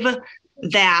believe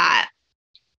that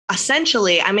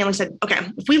essentially, like I said, okay,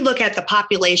 if we look at the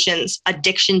population's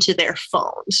addiction to their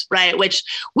phones, right, which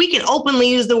we can openly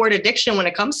use the word addiction when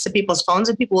it comes to people's phones,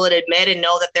 and people would admit and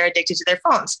know that they're addicted to their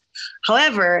phones.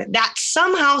 However, that's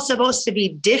somehow supposed to be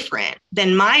different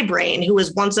than my brain, who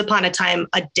was once upon a time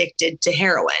addicted to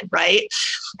heroin, right?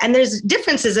 And there's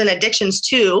differences in addictions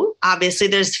too. Obviously,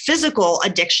 there's physical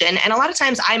addiction. And a lot of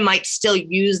times I might still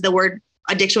use the word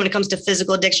addiction when it comes to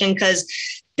physical addiction, because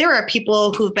there are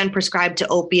people who've been prescribed to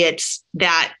opiates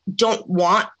that don't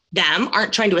want them,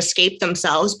 aren't trying to escape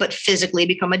themselves, but physically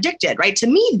become addicted, right? To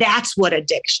me, that's what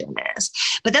addiction is.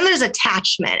 But then there's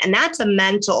attachment, and that's a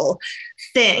mental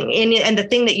thing, and the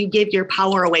thing that you give your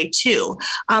power away to.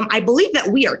 I believe that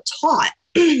we are taught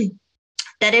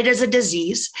that it is a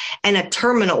disease, and a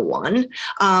terminal one.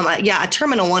 A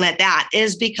terminal one at that,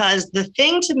 is because the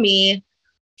thing to me,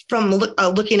 from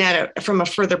looking at it from a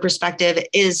further perspective,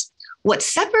 is what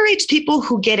separates people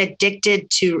who get addicted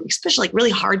to, especially like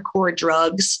really hardcore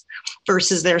drugs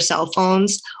versus their cell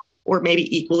phones, or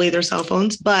maybe equally their cell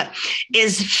phones, but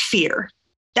is fear.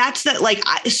 That's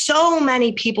so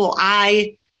many people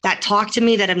that talk to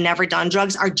me that have never done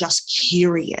drugs are just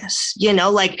curious,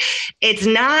 it's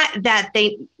not that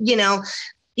they,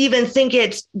 even think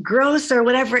it's gross or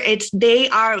whatever.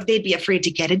 They'd be afraid to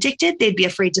get addicted. They'd be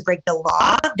afraid to break the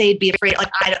law. They'd be afraid,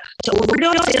 to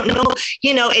overdose. I don't know.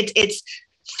 It's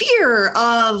fear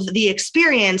of the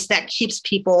experience that keeps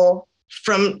people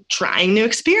from trying new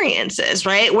experiences,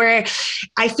 right? Where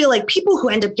I feel like people who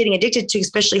end up getting addicted to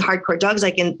especially hardcore drugs,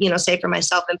 I can, say for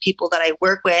myself and people that I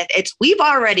work with, we've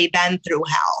already been through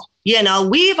hell.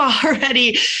 We've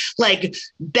already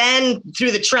been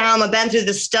through the trauma, been through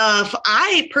the stuff.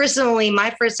 I personally,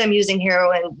 my first time using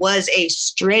heroin was a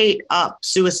straight up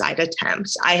suicide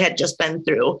attempt. I had just been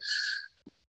through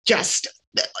just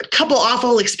a couple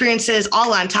awful experiences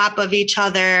all on top of each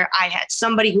other. I had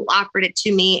somebody who offered it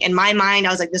to me. In my mind,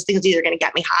 I was like, this thing's either going to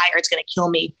get me high or it's going to kill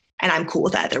me. And I'm cool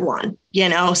with either one,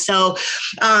 So,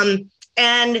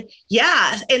 and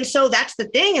so that's the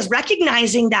thing, is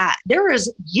recognizing that there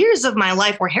was years of my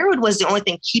life where heroin was the only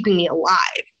thing keeping me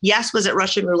alive. Yes, was it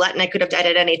Russian roulette, and I could have died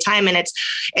at any time. And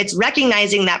it's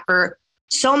recognizing that for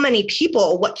so many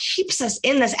people, what keeps us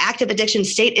in this active addiction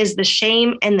state is the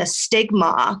shame and the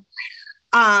stigma.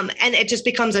 And it just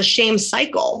becomes a shame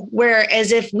cycle,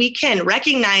 whereas if we can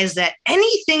recognize that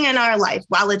anything in our life,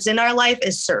 while it's in our life,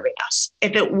 is serving us.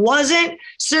 If it wasn't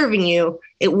serving you,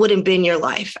 it wouldn't be in your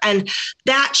life. And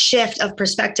that shift of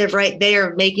perspective right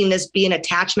there, making this be an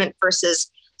attachment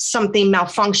versus something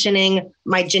malfunctioning,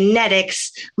 my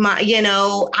genetics,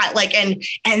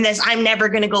 and this, I'm never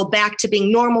going to go back to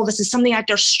being normal. This is something I have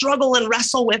to struggle and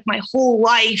wrestle with my whole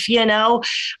life,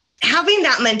 having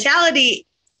that mentality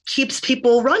keeps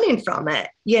people running from it,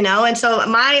 And so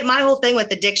my whole thing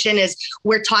with addiction is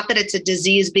we're taught that it's a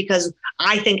disease because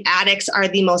I think addicts are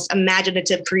the most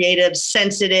imaginative, creative,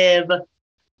 sensitive,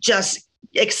 just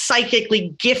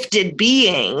psychically gifted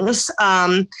beings.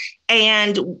 And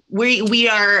we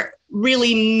are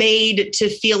really made to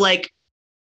feel like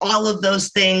all of those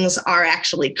things are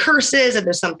actually curses and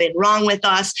there's something wrong with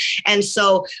us. And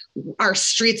so our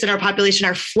streets and our population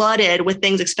are flooded with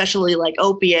things, especially like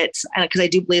opiates, because I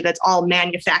do believe that's all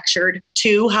manufactured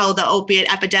too, how the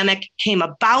opiate epidemic came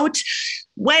about,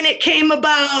 when it came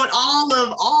about,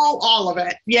 all of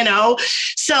it,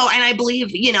 So, and I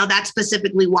believe, that's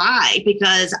specifically why,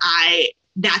 because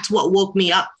that's what woke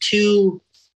me up to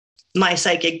my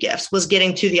psychic gifts, was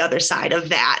getting to the other side of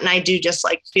that. And I do just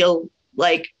feel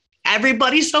like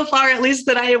everybody so far, at least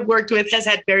that I have worked with, has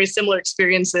had very similar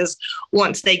experiences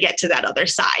once they get to that other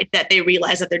side, that they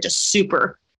realize that they're just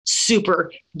super,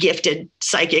 super gifted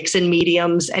psychics and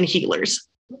mediums and healers.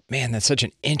 Man, that's such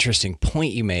an interesting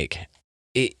point you make.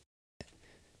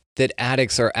 That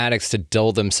addicts are addicts to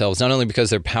dull themselves, not only because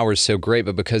their power is so great,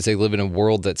 but because they live in a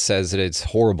world that says that it's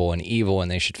horrible and evil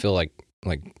and they should feel like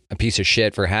a piece of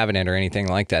shit for having it or anything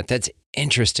like that. That's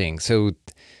interesting. So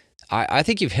I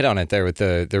think you've hit on it there with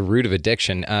the root of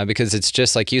addiction, because it's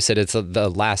just like you said, it's the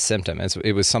last symptom.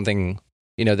 It was something,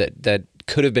 that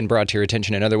could have been brought to your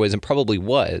attention in other ways and probably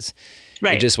was.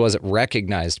 Right. It just wasn't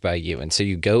recognized by you. And so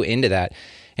you go into that,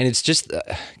 and it's just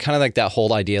kind of like that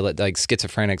whole idea that like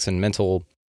schizophrenics and mental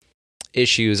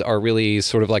issues are really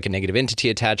sort of like a negative entity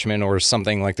attachment or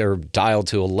something, like they're dialed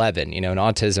to 11, in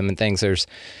autism and things. There's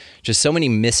just so many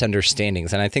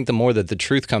misunderstandings. And I think the more that the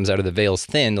truth comes out of the veil's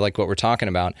thin, like what we're talking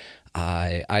about,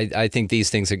 I think these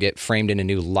things will get framed in a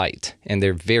new light, and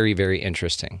they're very, very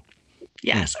interesting.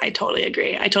 Yes, I totally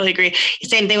agree.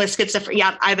 Same thing with schizophrenia.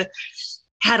 Yeah, I've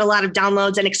had a lot of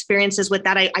downloads and experiences with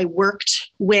that. I worked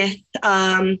with,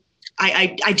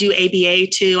 I do ABA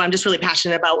too. I'm just really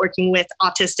passionate about working with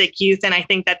autistic youth. And I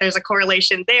think that there's a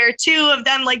correlation there too, of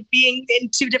them like being in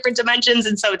two different dimensions.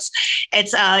 And so it's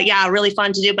really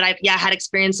fun to do. But I've had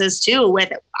experiences too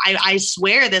with, I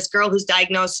swear this girl who's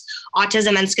diagnosed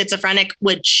autism and schizophrenic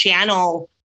would channel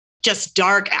just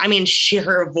dark. I mean,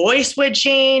 her voice would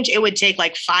change. It would take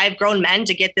like 5 grown men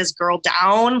to get this girl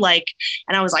down.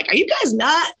 And I was like, are you guys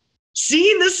not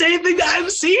seeing the same thing that I'm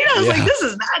seeing? I was like, this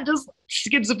is not just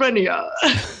schizophrenia.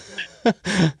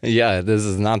 Yeah, this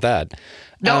is not that.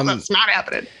 No, that's not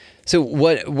happening. So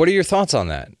what are your thoughts on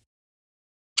that?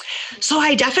 So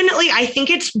I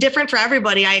think it's different for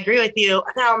everybody. I agree with you.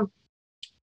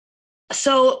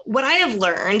 So what I have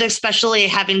learned, especially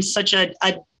having such a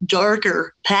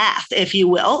darker path, if you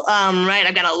will, right?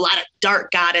 I've got a lot of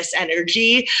dark goddess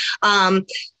energy.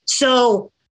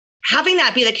 So having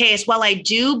that be the case, while I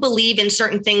do believe in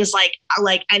certain things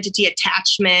like entity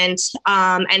attachment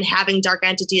and having dark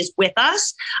entities with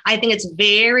us, I think it's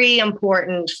very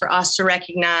important for us to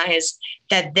recognize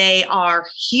that they are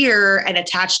here and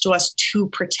attached to us to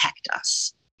protect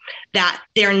us. That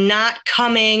they're not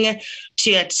coming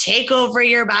to take over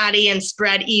your body and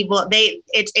spread evil.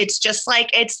 It's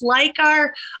like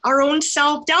our own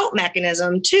self-doubt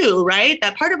mechanism too, right?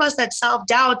 That part of us that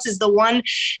self-doubts is the one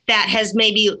that has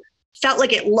maybe felt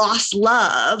like it lost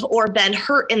love or been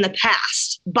hurt in the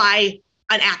past by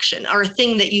an action or a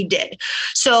thing that you did.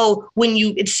 So when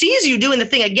it sees you doing the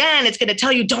thing again, it's going to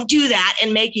tell you, don't do that,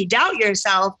 and make you doubt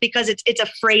yourself because it's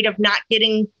afraid of not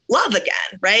getting love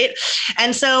again. Right.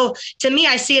 And so to me,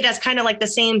 I see it as kind of like the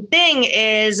same thing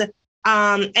is, and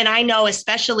I know,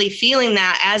 especially feeling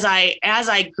that as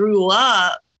I grew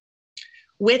up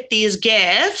with these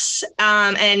gifts,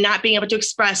 and not being able to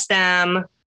express them,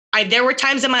 there were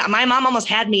times that my mom almost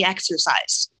had me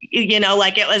exercise,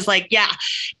 like it was like, yeah,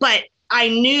 but I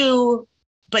knew,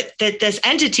 but that this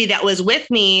entity that was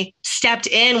with me stepped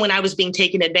in when I was being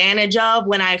taken advantage of,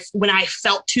 when I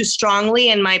felt too strongly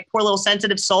and my poor little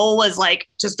sensitive soul was like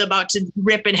just about to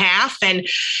rip in half.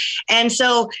 And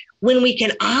so when we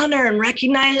can honor and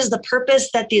recognize the purpose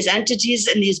that these entities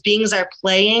and these beings are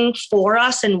playing for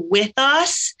us and with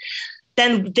us,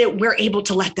 then we're able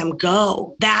to let them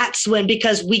go. That's when,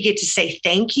 because we get to say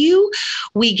thank you,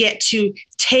 we get to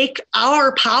take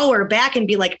our power back and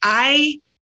be like,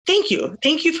 thank you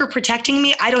for protecting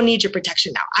me. I don't need your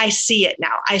protection now. I see it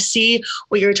now. I see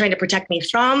what you're trying to protect me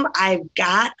from. I've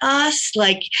got us.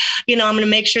 I'm going to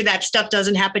make sure that stuff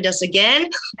doesn't happen to us again.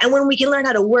 And when we can learn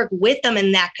how to work with them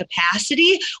in that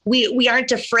capacity, we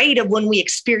aren't afraid of when we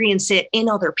experience it in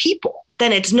other people.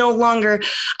 Then it's no longer,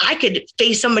 I could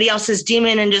face somebody else's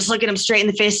demon and just look at them straight in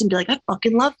the face and be like, I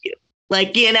fucking love you.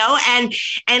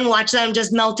 And watch them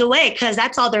just melt away, because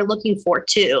that's all they're looking for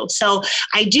too. So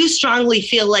I do strongly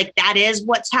feel like that is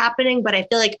what's happening, but I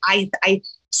feel like I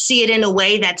see it in a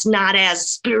way that's not as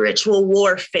spiritual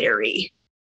warfare-y.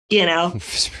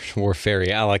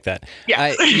 Warfare. I like that.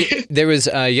 Yeah. There was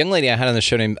a young lady I had on the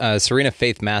show named Serena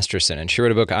Faith Masterson, and she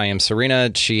wrote a book, I Am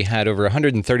Serena. She had over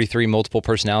 133 multiple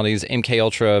personalities, MK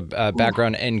Ultra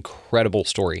background, incredible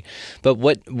story. But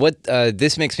what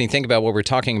this makes me think about what we're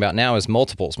talking about now is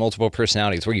multiple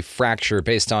personalities, where you fracture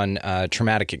based on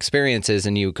traumatic experiences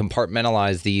and you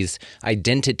compartmentalize these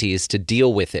identities to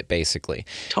deal with it, basically.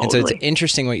 Totally. And so it's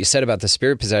interesting what you said about the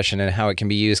spirit possession and how it can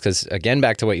be used, because again,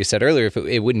 back to what you said earlier, if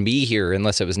it wouldn't be here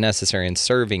unless it was necessary in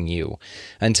serving you,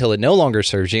 until it no longer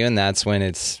serves you. And that's when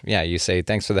you say,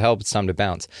 thanks for the help, it's time to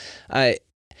bounce.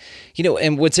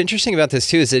 And what's interesting about this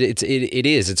too is that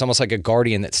it's almost like a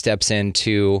guardian that steps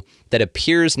into that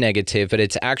appears negative, but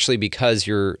it's actually because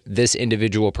this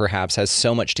individual perhaps has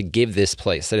so much to give this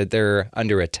place that they're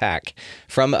under attack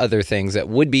from other things that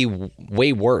would be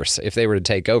way worse if they were to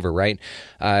take over, right?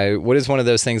 What is one of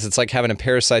those things? It's like having a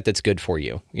parasite that's good for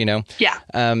you, Yeah.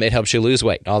 It helps you lose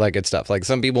weight, all that good stuff. Like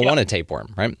some people want a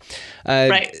tapeworm, right?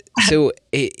 Right. So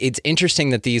it's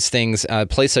interesting that these things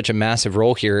play such a massive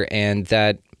role here, and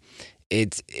that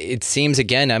it seems,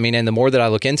 again, I mean, and the more that I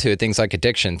look into it, things like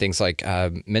addiction, things like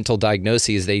mental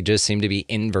diagnoses, they just seem to be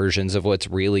inversions of what's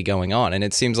really going on. And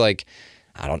it seems like,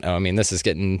 I don't know. I mean, this is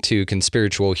getting too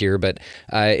conspiritual here, but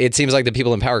it seems like the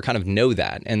people in power kind of know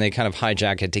that, and they kind of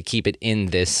hijack it to keep it in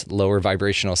this lower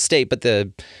vibrational state. But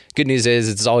the good news is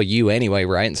it's all you anyway,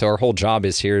 right? And so our whole job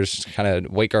is here is to kind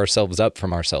of wake ourselves up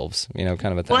from ourselves, kind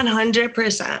of a thing.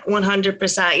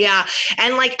 100%. Yeah.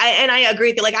 And I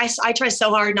agree that I try so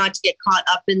hard not to get caught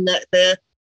up in the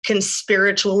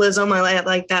conspiritualism. I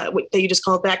like that you just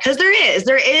called that, because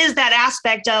there is that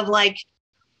aspect of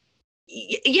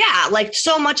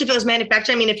so much of it was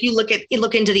manufactured. I mean, if you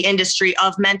look into the industry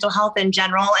of mental health in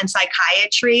general and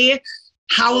psychiatry,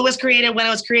 how it was created, when it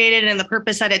was created, and the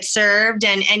purpose that it served.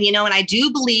 And I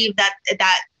do believe that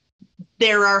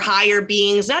there are higher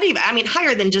beings,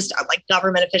 higher than just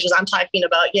government officials. I'm talking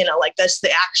about,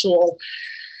 the actual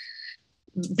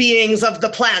beings of the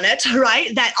planet,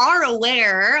 right, that are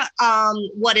aware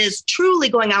what is truly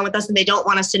going on with us, and they don't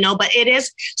want us to know, but it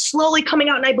is slowly coming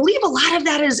out. And I believe a lot of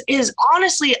that is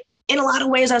honestly, in a lot of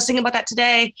ways, I was thinking about that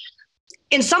today,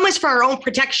 in some ways for our own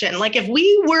protection. Like if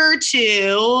we were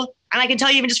to, and I can tell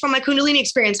you even just from my Kundalini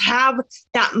experience, have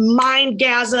that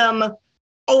mindgasm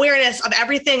awareness of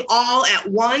everything all at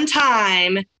one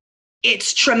time,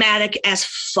 it's traumatic as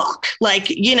fuck. Oh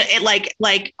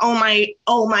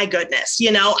my goodness,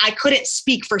 I couldn't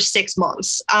speak for 6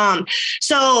 months. And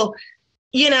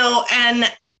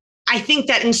I think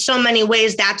that in so many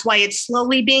ways, that's why it's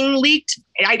slowly being leaked.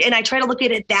 I try to look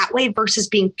at it that way versus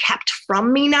being kept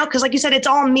from me now. Cause like you said, it's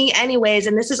all me anyways.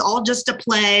 And this is all just a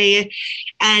play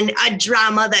and a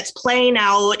drama that's playing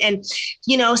out. And,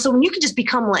 so when you can just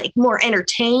become more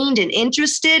entertained and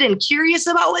interested and curious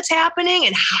about what's happening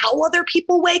and how other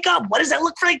people wake up, what does that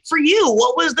look like for you?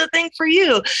 What was the thing for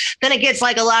you? Then it gets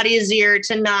a lot easier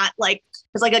to not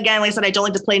because again, like I said, I don't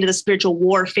like to play into the spiritual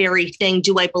warfare thing.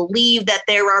 Do I believe that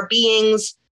there are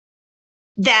beings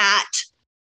that,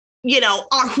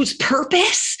 are whose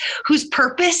purpose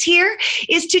here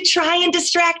is to try and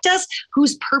distract us,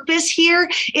 whose purpose here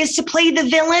is to play the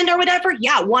villain or whatever?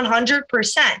 Yeah, 100%.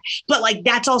 But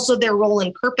that's also their role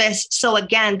and purpose. So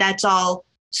again, that's all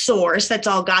source, that's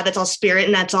all God, that's all spirit,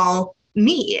 and that's all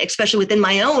me, especially within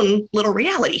my own little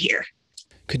reality here.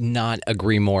 Could not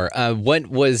agree more. What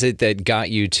was it that got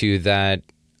you to that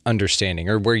understanding,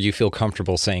 or where you feel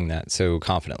comfortable saying that so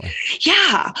confidently?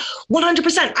 Yeah,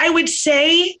 100%. I would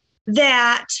say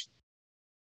that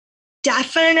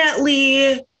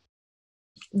definitely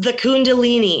the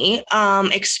Kundalini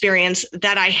experience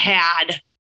that I had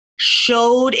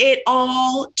showed it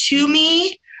all to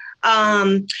me.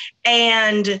 And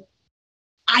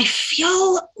I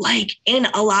feel like in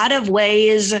a lot of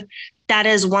ways, that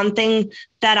is one thing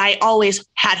that I always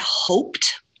had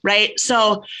hoped, right?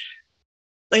 So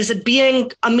like I said,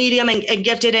 being a medium and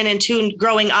gifted and in tune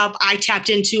growing up, I tapped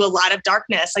into a lot of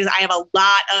darkness. I have a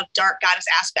lot of dark goddess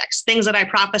aspects. Things that I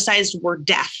prophesized were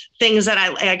death. Things that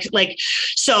I like.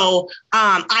 So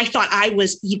I thought I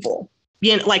was evil.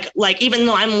 Even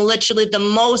though I'm literally the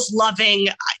most loving,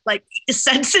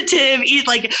 sensitive,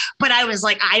 but I was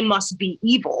I must be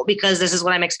evil because this is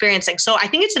what I'm experiencing. So I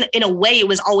think it's in a way, it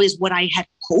was always what I had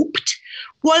hoped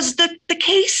was the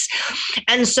case.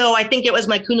 And so I think it was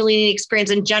my Kundalini experience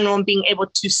in general and being able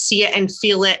to see it and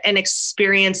feel it and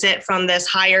experience it from this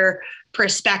higher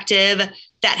perspective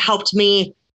that helped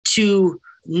me to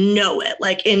know it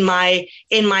in my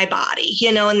body,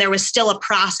 and there was still a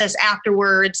process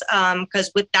afterwards.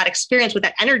 Because with that experience, with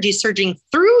that energy surging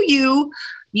through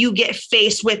you get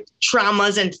faced with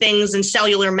traumas and things and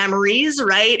cellular memories,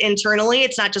 right? Internally,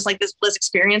 it's not just this bliss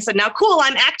experience and now cool,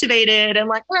 I'm activated and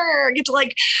get to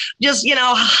just,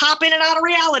 hop in and out of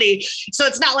reality. So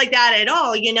it's not like that at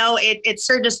all. It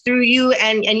surges through you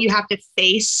and you have to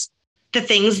face the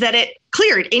things that it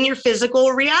cleared in your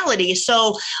physical reality.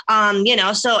 So,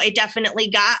 so it definitely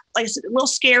got a little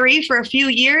scary for a few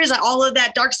years. All of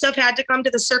that dark stuff had to come to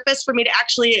the surface for me to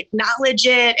actually acknowledge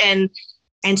it and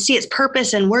see its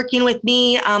purpose and working with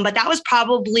me. But that was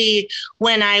probably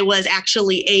when I was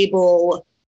actually able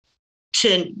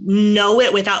to know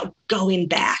it without going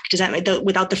back. Does that make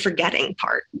without the forgetting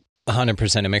part?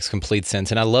 100%. It makes complete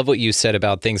sense. And I love what you said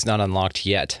about things not unlocked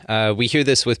yet. We hear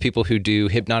this with people who do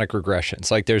hypnotic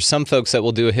regressions. There's some folks that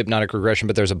will do a hypnotic regression,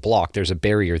 but there's a block, there's a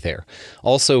barrier there.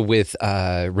 Also with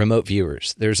remote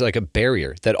viewers, there's a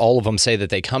barrier that all of them say that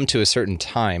they come to a certain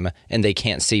time and they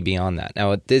can't see beyond that.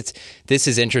 Now, this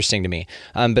is interesting to me.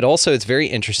 But also it's very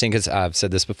interesting because I've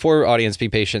said this before, audience, be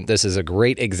patient. This is a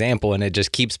great example and it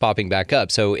just keeps popping back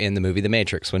up. So in the movie The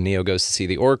Matrix, when Neo goes to see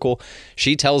the Oracle,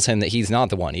 she tells him that he's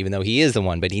not the one, even though he is the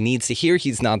one, but he needs to hear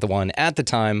he's not the one at the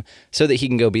time so that he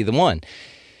can go be the one.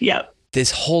 Yep.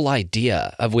 this whole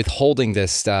idea of withholding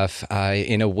this stuff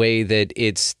in a way that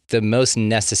it's the most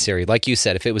necessary. Like you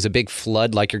said, if it was a big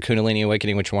flood like your Kundalini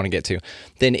awakening, which you want to get to,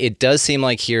 then it does seem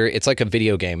like here it's like a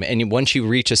video game. And once you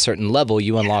reach a certain level,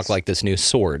 you unlock like this new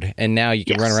sword. And now you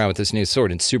can run around with this new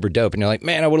sword. And it's super dope. And you're like,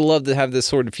 man, I would have loved to have this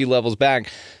sword a few levels back.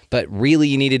 But really,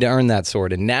 you needed to earn that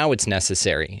sword. And now it's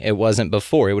necessary. It wasn't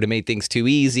before. It would have made things too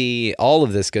easy, all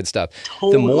of this good stuff.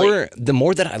 Totally. The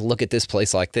more that I look at this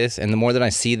place like this, and the more that I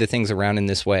see the things around in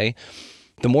this way,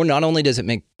 the more not only does it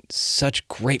make such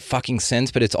great fucking sense,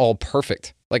 but it's all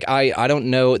perfect. Like, I don't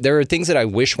know. There are things that I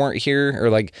wish weren't here, or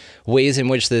like ways in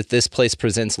which this place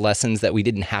presents lessons that we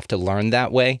didn't have to learn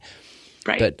that way.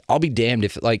 Right. But I'll be damned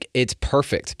if like it's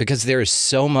perfect, because there is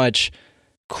so much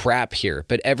crap here,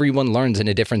 but everyone learns in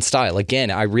a different style.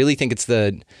 Again, I really think it's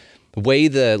the way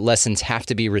the lessons have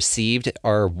to be received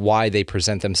are why they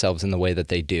present themselves in the way that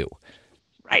they do.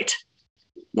 Right.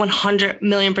 100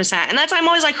 million %. And that's, I'm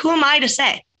always like, who am I to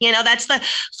say? You know, that's the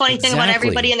funny thing about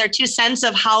everybody and their 2 cents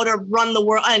of how to run the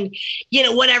world and, you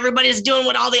know, what everybody's doing,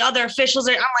 what all the other officials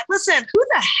are. I'm like, listen, who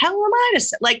the hell am I to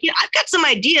say? Like, you know, I've got some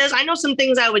ideas. I know some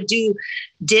things I would do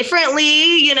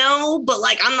differently, you know, but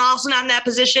like, I'm also not in that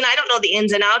position. I don't know the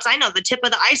ins and outs. I know the tip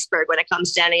of the iceberg when it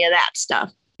comes to any of that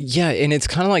stuff. Yeah. And it's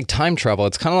kind of like time travel.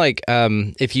 It's kind of like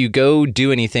if you go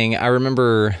do anything. I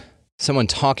remember someone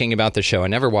talking about the show. I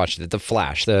never watched it. The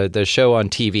Flash, the show on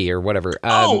TV or whatever.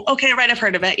 Okay. Right. I've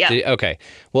heard of it. Yeah. Okay.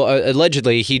 Well,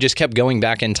 allegedly, he just kept going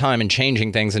back in time and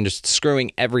changing things and just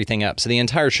screwing everything up. So the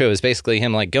entire show is basically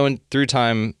him like going through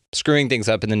time, screwing things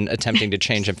up, and then attempting to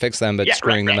change and fix them, but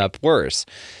screwing them up worse.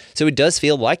 So it does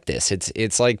feel like this.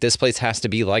 It's like this place has to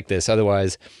be like this.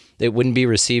 Otherwise, it wouldn't be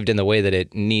received in the way that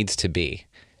it needs to be.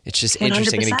 It's just 100%.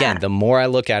 Interesting. And again, the more I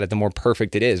look at it, the more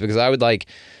perfect it is, because I would like,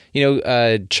 you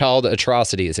know, child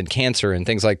atrocities and cancer and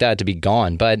things like that to be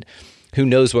gone. But who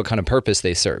knows what kind of purpose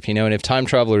they serve, you know? And if time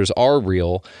travelers are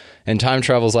real and time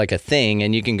travel is like a thing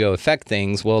and you can go affect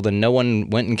things, well, then no one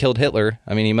went and killed Hitler.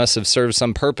 I mean, he must have served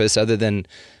some purpose other than,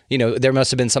 you know, there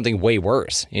must have been something way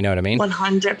worse. You know what I mean?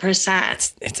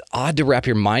 100%. It's odd to wrap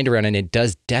your mind around, and it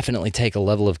does definitely take a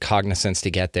level of cognizance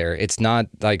to get there. It's not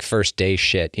like first day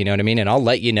shit. You know what I mean? And I'll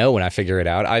let you know when I figure it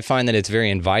out. I find that it's very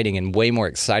inviting and way more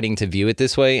exciting to view it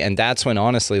this way. And that's when,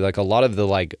 honestly, like a lot of the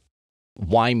like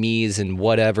why me's and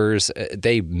whatevers,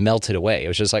 they melted away. It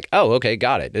was just like, oh, okay,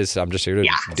 got it. I'm just here to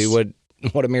do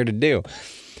what I'm here to do.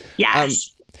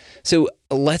 Yes. So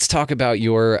let's talk about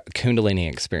your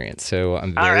Kundalini experience. So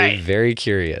I'm very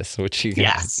curious what you got.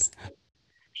 Yes.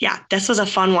 Yeah, this was a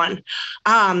fun one.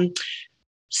 And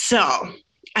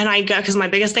I got, because my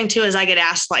biggest thing too is I get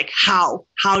asked like, how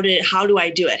do I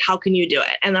do it? How can you do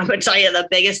it? And I'm gonna tell you, the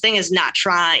biggest thing is not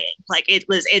trying. Like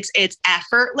it's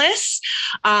effortless.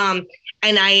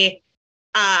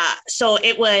 So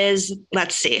it was,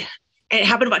 let's see, it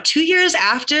happened about 2 years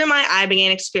after my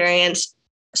ibogaine experience.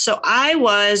 So I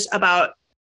was about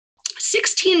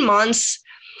 16 months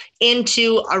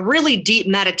into a really deep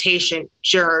meditation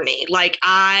journey. Like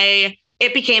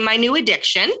it became my new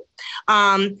addiction.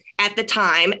 At the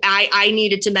time, I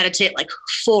needed to meditate like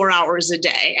 4 hours a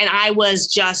day. And I was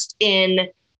just in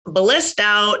blissed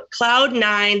out, cloud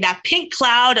 9, that pink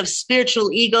cloud of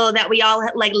spiritual ego that we all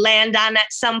like land on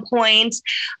at some point.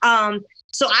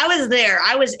 So I was there,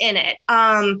 I was in it.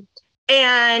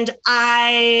 And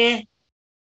I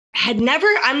had never,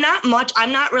 I'm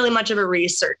not really much of a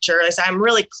researcher. I'm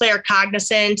really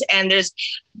claircognizant, and there's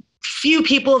few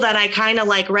people that I kind of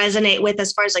like resonate with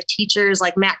as far as like teachers,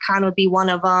 like Matt Kahn would be one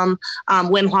of them.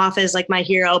 Wim Hof is like my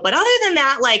hero. But other than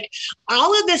that, like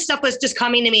all of this stuff was just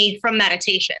coming to me from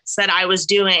meditations that I was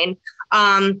doing.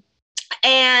 And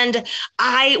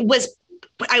I was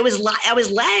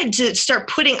led to start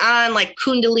putting on like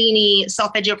Kundalini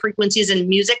solfeggio frequencies and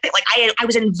music. Like I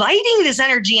was inviting this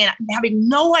energy and having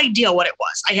no idea what it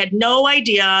was. I had no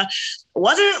idea. I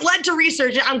wasn't led to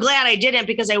research it. I'm glad I didn't,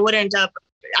 because I wouldn't have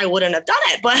done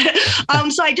it. But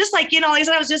so I just like, like I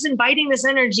said, I was just inviting this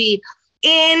energy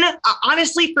in.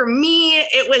 Honestly, for me,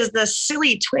 it was the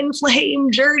silly twin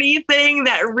flame journey thing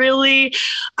that really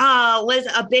was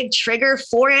a big trigger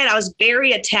for it. I was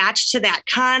very attached to that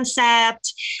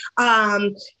concept.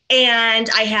 And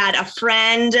I had a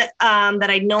friend that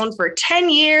I'd known for 10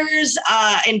 years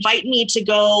invite me to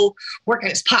go work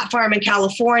at his pot farm in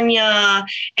California.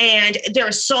 And there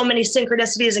were so many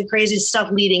synchronicities and crazy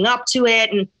stuff leading up to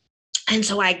it. And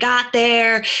so I got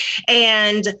there,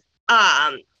 and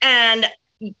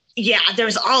yeah,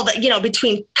 there's all that,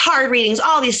 between card readings,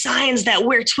 all these signs that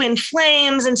we're twin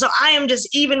flames. And so I am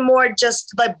just even more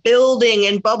just like building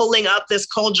and bubbling up this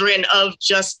cauldron of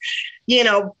just,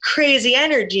 crazy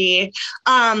energy.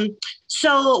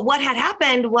 So what had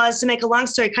happened was, to make a long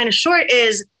story kind of short,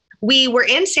 is we were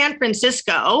in San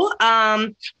Francisco.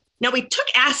 Now, we took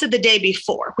acid the day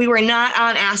before. We were not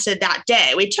on acid that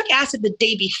day. We took acid the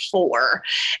day before,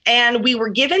 and we were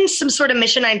given some sort of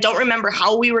mission. I don't remember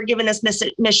how we were given this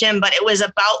mission, but it was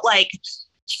about like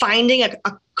finding a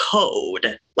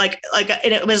code, and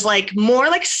it was like more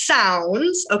like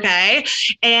sounds. Okay.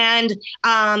 And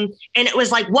it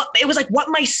was like what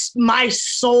my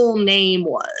soul name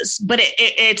was, but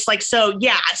it's like, so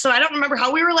yeah. So I don't remember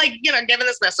how we were like, given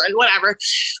this message, whatever,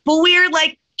 but we're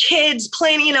like kids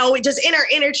playing, just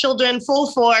inner children,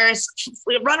 full force.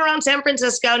 We run around San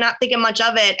Francisco, not thinking much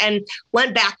of it, and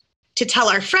went back to tell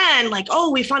our friend, like,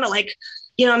 oh, we found out, like,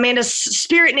 Amanda's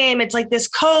spirit name. It's like this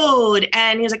code.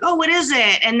 And he was like, oh, what is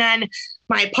it? And then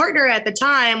my partner at the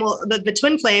time, the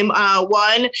twin flame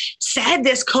one, said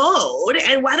this code,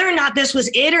 and whether or not this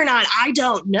was it or not, I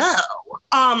don't know.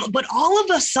 But all of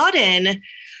a sudden,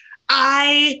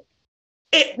 for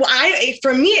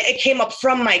me, it came up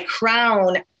from my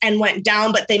crown and went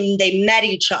down, but they met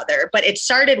each other. But it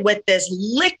started with this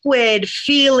liquid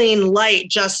feeling light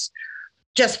just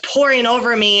pouring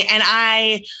over me. And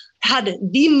I had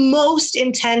the most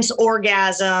intense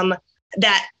orgasm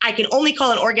that I can only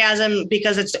call an orgasm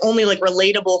because it's the only like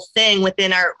relatable thing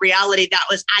within our reality. That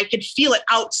was, I could feel it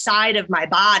outside of my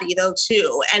body though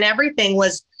too. And everything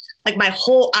was like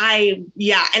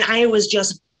and I was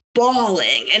just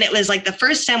bawling. And it was like the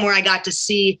first time where I got to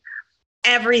see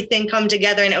everything come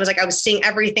together. And it was like I was seeing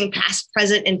everything past,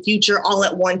 present, and future all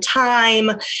at one time.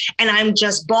 And I'm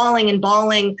just bawling and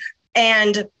bawling.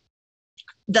 And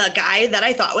the guy that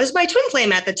I thought was my twin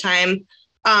flame at the time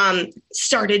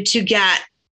started to get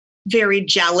very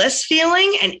jealous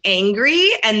feeling and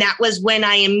angry. And that was when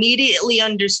I immediately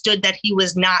understood that he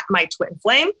was not my twin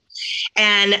flame.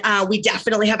 And we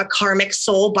definitely have a karmic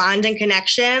soul bond and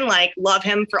connection, like love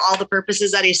him for all the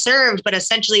purposes that he served. But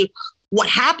essentially what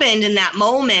happened in that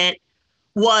moment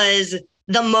was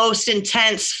the most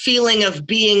intense feeling of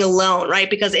being alone, right?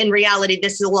 Because in reality,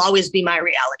 this will always be my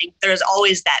reality. There's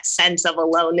always that sense of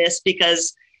aloneness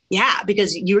because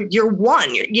you're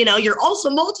one, you're also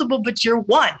multiple, but you're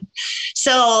one.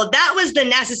 So that was the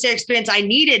necessary experience I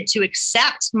needed to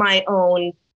accept my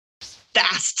own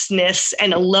vastness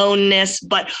and aloneness,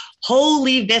 but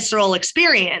wholly visceral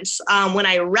experience. When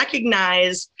I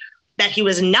recognized that he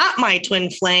was not my twin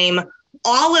flame,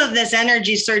 all of this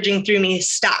energy surging through me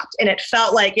stopped. And it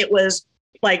felt like it was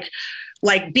like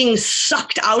being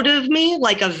sucked out of me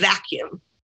like a vacuum.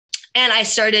 And I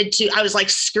was like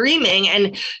screaming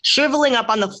and shriveling up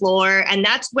on the floor. And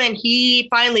that's when he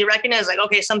finally recognized, like,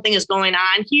 okay, something is going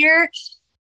on here.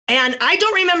 And I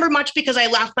don't remember much because I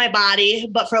left my body,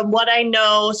 but from what I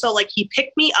know, so like he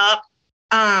picked me up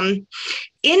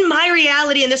in my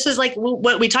reality. And this is like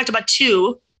what we talked about,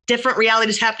 two different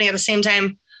realities happening at the same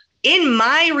time. In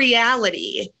my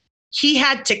reality, he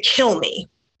had to kill me.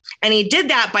 And he did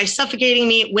that by suffocating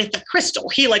me with a crystal.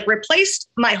 He like replaced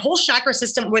my whole chakra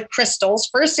system with crystals.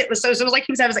 First, it was like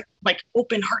he was having like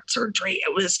open heart surgery.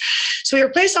 So he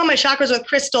replaced all my chakras with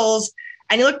crystals.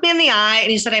 And he looked me in the eye and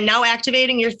he said, I'm now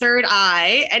activating your third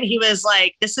eye. And he was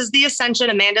like, this is the ascension.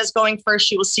 Amanda's going first.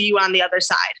 She will see you on the other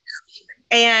side.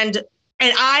 And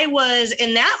I was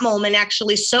in that moment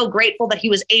actually so grateful that he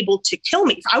was able to kill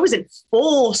me. I was in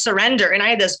full surrender. And I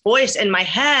had this voice in my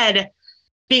head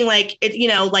being like,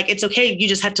 it's okay. You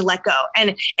just have to let go.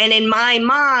 And in my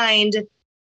mind,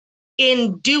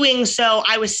 in doing so,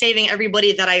 I was saving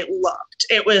everybody that I loved.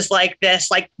 It was like this,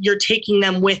 like you're taking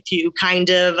them with you kind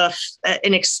of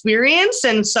an experience.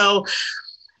 And so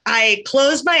I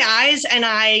closed my eyes and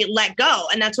I let go.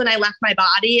 And that's when I left my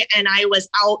body and I was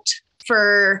out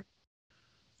for,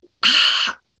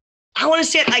 I want to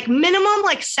say like minimum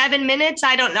like 7 minutes.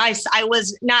 I don't know. I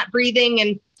was not breathing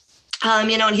and,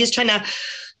 and he's trying to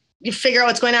figure out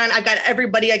what's going on. I've got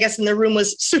everybody, I guess, in the room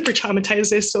was super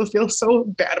traumatized. They still feel so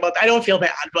bad about that. I don't feel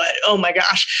bad, but oh my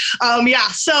gosh.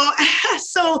 So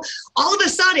all of a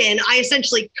sudden I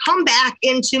essentially come back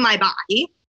into my body.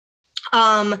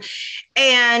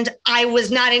 And I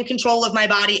was not in control of my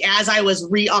body as I was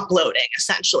re-uploading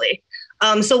essentially.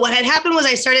 So what had happened was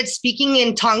I started speaking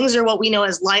in tongues, or what we know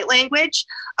as light language,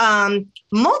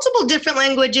 multiple different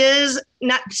languages.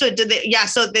 So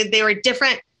they were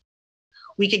different.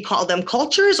 We could call them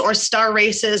cultures or star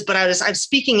races, but I was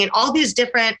speaking in all these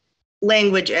different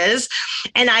languages,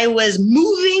 and I was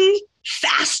moving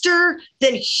faster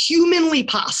than humanly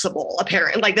possible.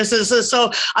 Apparently,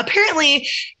 so apparently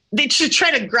to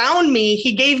try to ground me,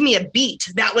 he gave me a beat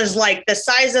that was like the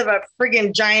size of a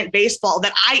friggin' giant baseball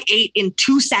that I ate in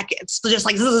 2 seconds. So just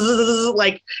like he's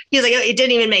like, it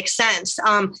didn't even make sense.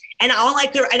 And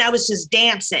I was just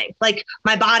dancing. Like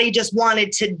my body just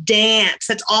wanted to dance.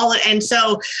 That's all. And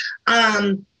so,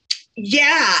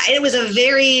 it was a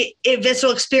very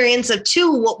visceral experience of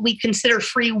what we consider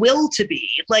free will to be,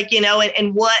 like,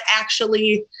 and what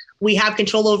actually we have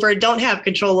control over and don't have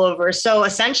control over. So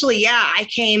essentially, I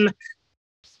came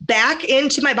back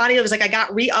into my body. It was like I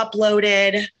got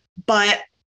re-uploaded, but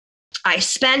I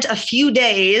spent a few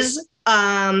days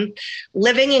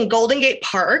living in Golden Gate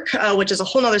Park, which is a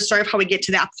whole nother story of how we get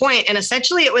to that point. And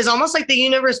essentially it was almost like the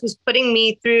universe was putting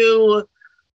me through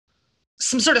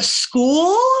some sort of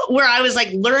school where I was like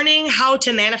learning how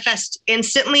to manifest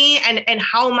instantly and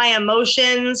how my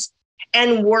emotions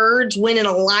and words went in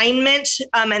alignment,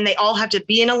 and they all have to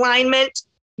be in alignment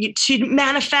to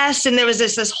manifest. And there was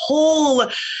this whole,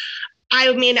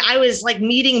 I was like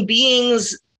meeting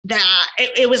beings that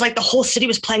it was like the whole city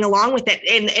was playing along with it,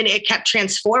 and it kept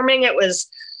transforming. It was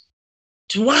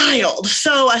wild.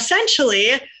 So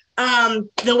essentially,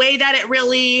 the way that it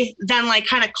really then like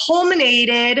kind of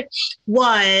culminated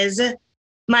was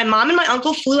my mom and my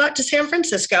uncle flew out to San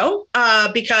Francisco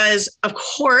because, of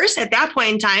course, at that point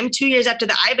in time, 2 years after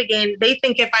the Ibogaine, they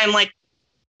think if I'm like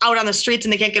out on the streets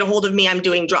and they can't get a hold of me, I'm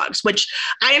doing drugs, which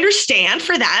I understand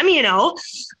for them,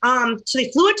 So they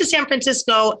flew out to San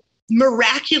Francisco,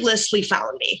 miraculously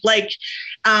found me. Like,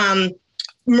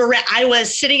 I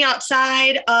was sitting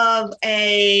outside of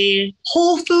a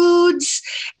Whole Foods,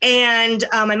 and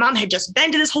my mom had just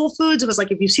been to this Whole Foods. It was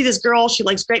like, if you see this girl, she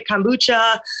likes great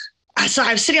kombucha. So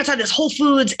I was sitting outside this Whole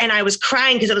Foods and I was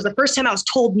crying because it was the first time I was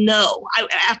told no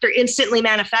after instantly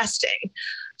manifesting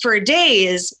for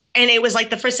days. And it was like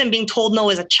the first time being told no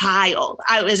as a child.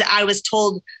 I was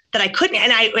told that I couldn't.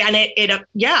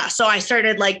 So I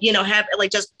started like,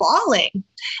 just bawling.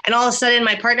 And all of a sudden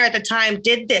my partner at the time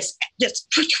did this just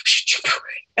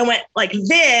and went like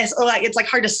this, or like, it's like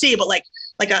hard to see, but like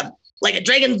a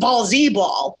Dragon Ball Z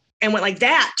ball. And went like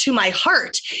that to my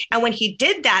heart. And when he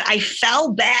did that, I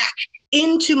fell back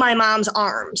into my mom's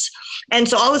arms. And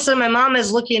so all of a sudden my mom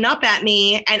is looking up at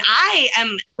me, and I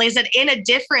am, like I said, in a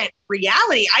different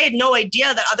reality. I had no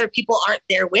idea that other people aren't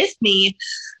there with me.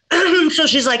 So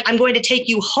she's like, I'm going to take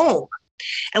you home.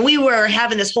 And we were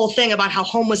having this whole thing about how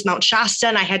home was Mount Shasta,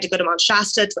 and I had to go to Mount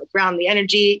Shasta to like ground the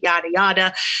energy, yada,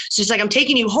 yada. So she's like, I'm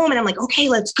taking you home. And I'm like, okay,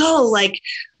 let's go. Like,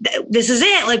 this is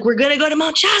it. Like, we're going to go to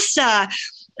Mount Shasta.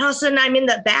 All of a sudden I'm in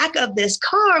the back of this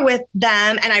car with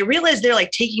them, and I realized they're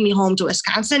like taking me home to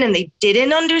Wisconsin, and they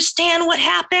didn't understand what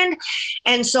happened.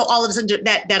 And so all of a sudden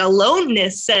that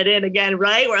aloneness set in again,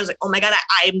 right? Where I was like, oh my God,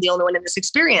 I'm the only one in this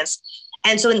experience.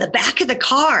 And so in the back of the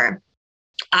car,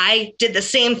 I did the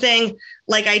same thing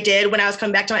like I did when I was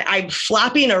coming back to I'm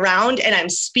flopping around and I'm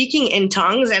speaking in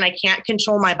tongues and I can't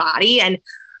control my body. And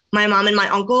my mom and my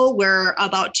uncle were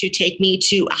about to take me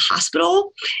to a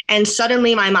hospital, and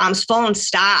suddenly my mom's phone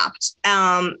stopped.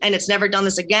 And it's never done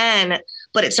this again,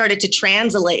 but it started to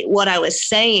translate what I was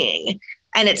saying.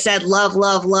 And it said, love,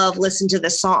 love, love, listen to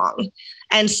this song.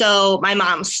 And so my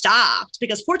mom stopped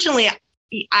because fortunately,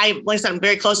 like I said, I'm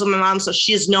very close with my mom. So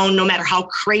she has known no matter how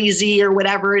crazy or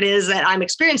whatever it is that I'm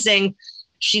experiencing,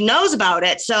 she knows about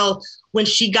it. So when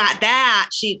she got that,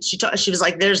 she was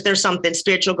like, there's something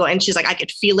spiritual going. And she's like, I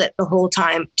could feel it the whole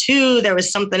time too. There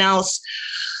was something else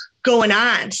going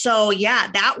on. So yeah,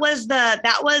 it was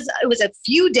a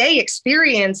few day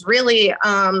experience really,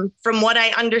 from what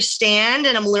I understand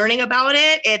and I'm learning about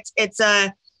it. It's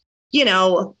a,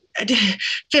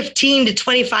 15 to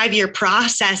 25 year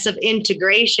process of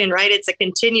integration, right? It's a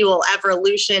continual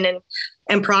evolution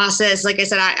and process. Like I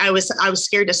said, I was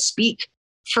scared to speak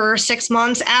for 6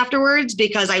 months afterwards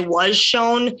because I was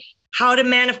shown how to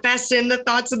manifest in the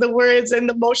thoughts of the words and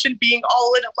the motion being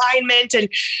all in alignment.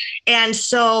 And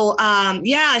so,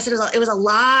 I said it was a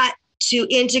lot to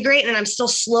integrate, and I'm still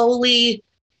slowly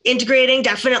integrating.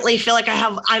 Definitely feel like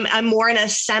I'm more in a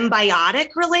symbiotic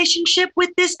relationship with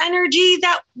this energy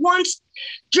that once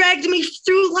dragged me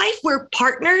through life. We're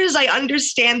partners. I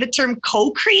understand the term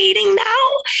co-creating now.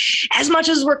 As much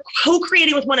as we're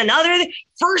co-creating with one another,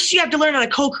 first you have to learn how to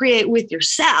co-create with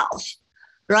yourself,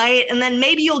 right? And then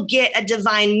maybe you'll get a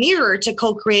divine mirror to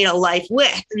co-create a life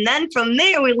with. And then from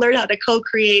there, we learn how to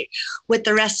co-create with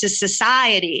the rest of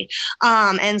society.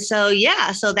 And so,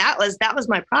 so that was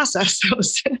my process.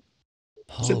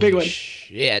 It's a big one.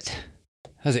 Shit.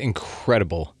 That was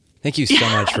incredible. Thank you so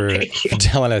much for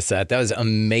telling us that. That was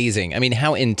amazing. I mean,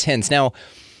 how intense. Now,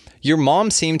 Your mom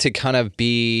seemed to kind of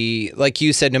be, like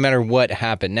you said, no matter what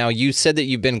happened. Now, you said that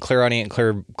you've been clairaudient,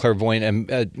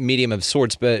 clairvoyant, a medium of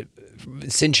sorts, but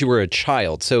since you were a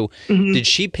child. So did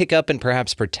she pick up and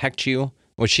perhaps protect you?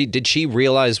 Did she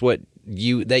realize that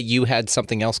you had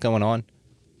something else going on?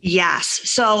 Yes.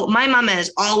 So my mom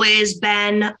has always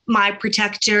been my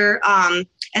protector.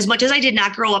 As much as I did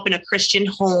not grow up in a Christian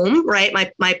home, right?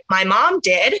 My mom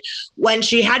did. When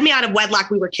she had me out of wedlock,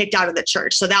 we were kicked out of the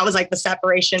church. So that was like the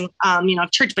separation,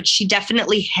 of church, but she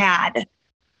definitely had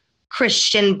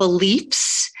Christian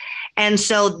beliefs. And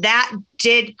so that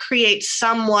did create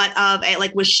somewhat of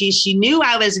she knew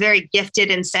I was very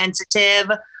gifted and sensitive,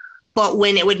 but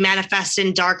when it would manifest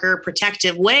in darker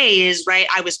protective ways, right,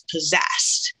 I was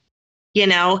possessed.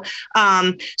 So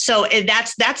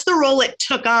that's the role it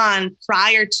took on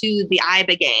prior to the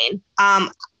Ibogaine.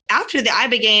 After the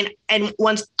Ibogaine, and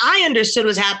once I understood what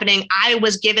was happening, I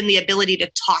was given the ability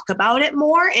to talk about it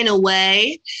more in a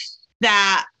way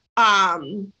that,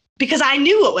 because I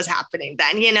knew what was happening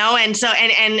then, and so,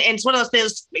 and it's one of those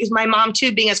things, is my mom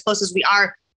too, being as close as we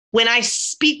are, when I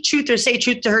speak truth or say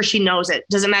truth to her, she knows it.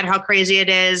 Doesn't matter how crazy it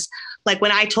is. Like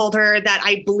when I told her that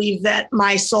I believe that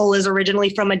my soul is originally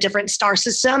from a different star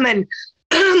system and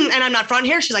I'm not from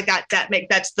here, she's like,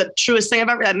 that's the truest thing I've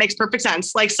ever, that makes perfect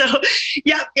sense. Like, so,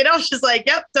 yep. She's like,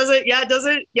 yep. Does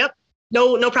it? Yep.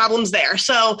 No problems there.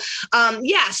 So, so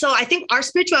I think our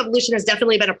spiritual evolution has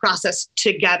definitely been a process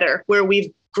together where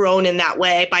we've grown in that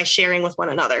way by sharing with one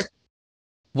another.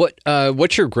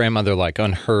 What's your grandmother like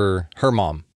on her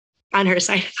mom? On her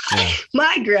side, yeah.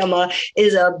 My grandma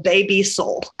is a baby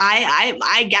soul.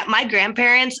 I get, my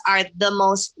grandparents are the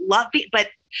most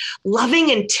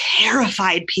loving and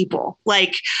terrified people.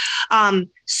 Like,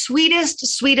 sweetest.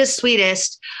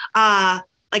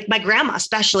 Like my grandma,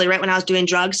 especially right when I was doing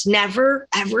drugs, never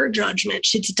ever judgment.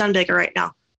 She'd sit down and be like, all right,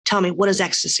 now tell me, what is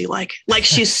ecstasy like? Like,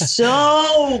 she's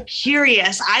so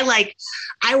curious. I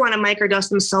want to microdose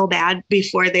them so bad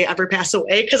before they ever pass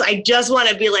away. Cause I just want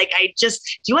to be like, do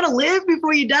you want to live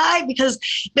before you die? Because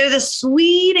they're the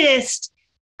sweetest.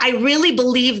 I really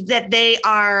believe that they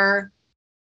are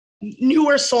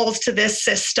newer souls to this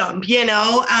system,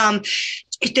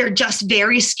 they're just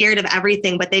very scared of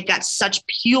everything, but they've got such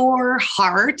pure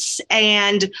hearts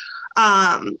and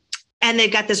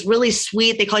they've got this really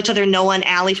sweet, they call each other Noah and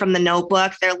Allie from The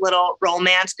Notebook, their little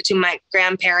romance between my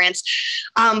grandparents.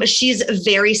 She's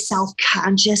very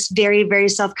self-conscious, very, very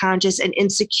self-conscious and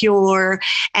insecure.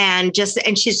 And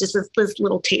she's just this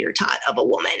little tater tot of a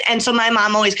woman. And so my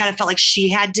mom always kind of felt like she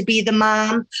had to be the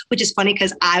mom, which is funny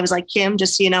because I was like, Kim,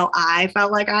 just so you know, I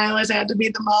felt like I always had to be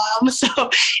the mom.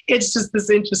 So it's just this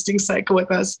interesting cycle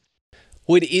with us.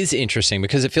 Well, it is interesting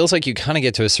because it feels like you kind of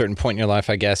get to a certain point in your life,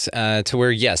 I guess, to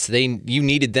where, yes, you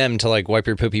needed them to like wipe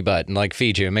your poopy butt and like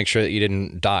feed you and make sure that you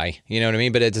didn't die. You know what I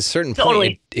mean? But at a certain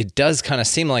point, it does kind of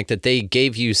seem like that they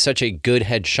gave you such a good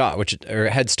head start,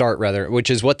 which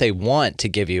is what they want to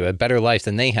give you, a better life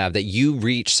than they have, that you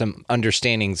reach some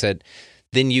understandings that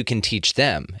then you can teach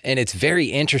them. And it's very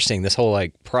interesting, this whole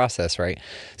like process, right?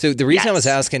 So the reason I was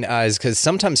asking is because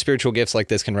sometimes spiritual gifts like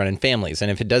this can run in families.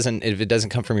 And if it doesn't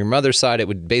come from your mother's side, it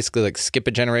would basically like skip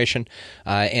a generation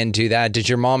and do that. Did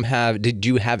you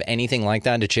have anything like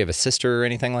that? Did she have a sister or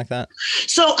anything like that?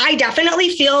 So I definitely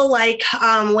feel like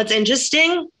what's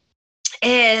interesting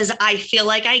is I feel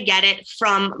like I get it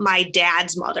from my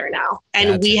dad's mother now.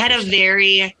 And we had a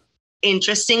very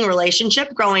interesting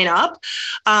relationship growing up.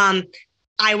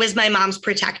 I was my mom's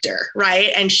protector,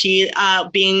 right? And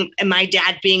my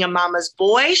dad being a mama's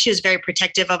boy, she was very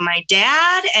protective of my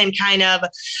dad and kind of,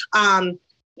 would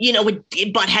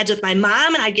butt heads with my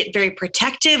mom, and I'd get very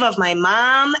protective of my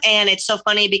mom. And it's so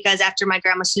funny because after my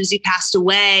grandma Susie passed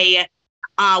away,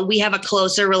 we have a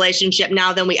closer relationship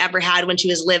now than we ever had when she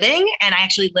was living. And I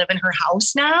actually live in her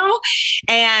house now.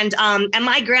 And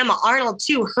my grandma Arnold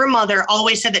too, her mother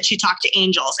always said that she talked to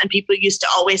angels, and people used to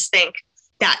always think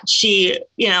that she,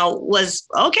 was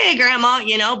okay, grandma,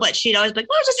 but she'd always be like,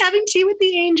 just having tea with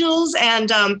the angels.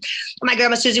 And my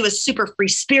grandma Susie was super free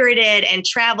spirited and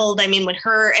traveled. I mean, when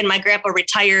her and my grandpa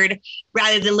retired,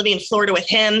 rather than living in Florida with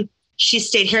him, she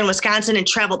stayed here in Wisconsin and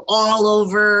traveled all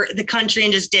over the country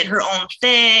and just did her own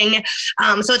thing.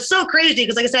 So it's so crazy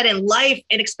because, like I said, in life,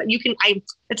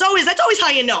 that's always how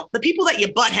you know the people that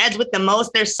you butt heads with the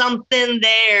most. There's something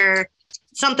there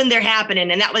happening.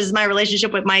 And that was my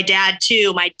relationship with my dad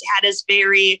too. My dad is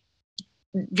very,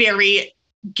 very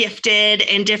gifted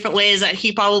in different ways that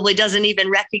he probably doesn't even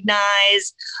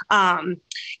recognize.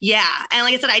 Yeah. And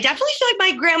like I said, I definitely feel like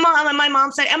my grandma on my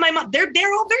mom's side and my mom,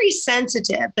 they're all very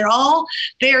sensitive. They're all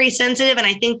very sensitive. And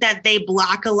I think that they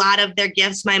block a lot of their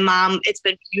gifts. My mom, it's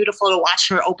been beautiful to watch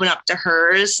her open up to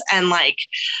hers and like,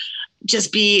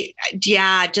 just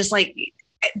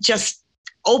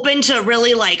open to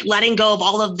really like letting go of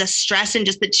all of the stress, and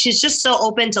just that she's just so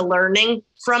open to learning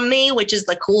from me, which is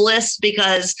the coolest,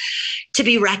 because to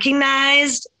be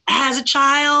recognized as a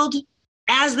child,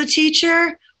 as the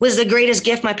teacher, was the greatest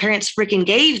gift my parents freaking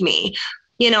gave me.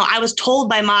 I was told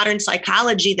by modern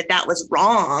psychology that was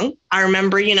wrong. I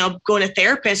remember, going to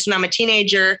therapists when I'm a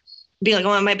teenager, being like,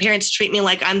 oh, my parents treat me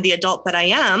like I'm the adult that I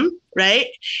am, right?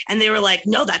 And they were like,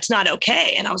 no, that's not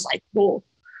okay. And I was like, well,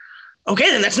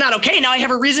 okay, then that's not okay. Now I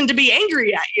have a reason to be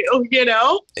angry at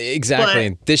you, Exactly.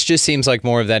 But this just seems like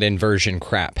more of that inversion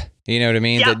crap. You know what I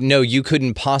mean? Yeah. That no, you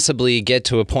couldn't possibly get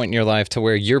to a point in your life to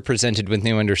where you're presented with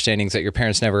new understandings that your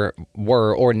parents never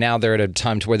were, or now they're at a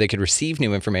time to where they could receive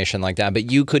new information like that,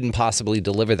 but you couldn't possibly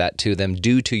deliver that to them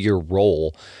due to your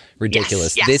role.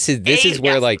 Ridiculous. Yes. This is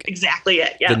where like exactly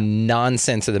it. Yeah. The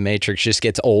nonsense of the Matrix just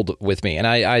gets old with me. And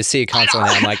I see it constantly.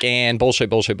 I'm like, and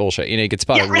bullshit. You get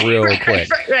spotted real quick.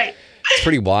 Right. It's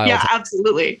pretty wild. Yeah,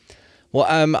 absolutely. Well,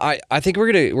 I think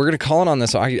we're gonna call it on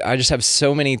this. I just have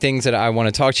so many things that I want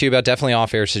to talk to you about. Definitely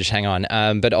off air, so just hang on.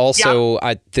 But also,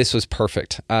 this was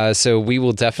perfect. So we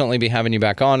will definitely be having you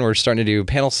back on. We're starting to do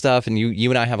panel stuff, and you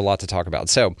and I have a lot to talk about.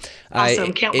 So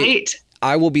awesome! Can't wait.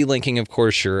 I will be linking, of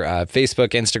course, your Facebook,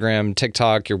 Instagram,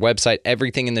 TikTok, your website,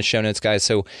 everything in the show notes, guys.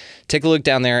 So take a look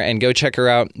down there and go check her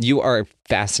out. You are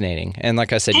fascinating. And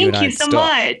like I said, you and I still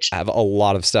have a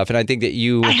lot of stuff. And I think that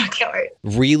you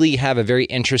really have a very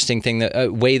interesting thing, a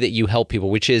way that you help people,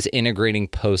 which is integrating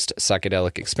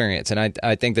post-psychedelic experience. And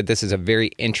I think that this is a very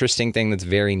interesting thing that's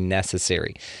very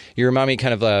necessary. You remind me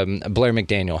kind of Blair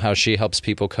McDaniel, how she helps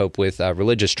people cope with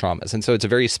religious traumas. And so it's a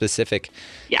very specific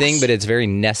thing, but it's very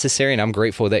necessary. And I'm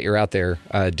grateful that you're out there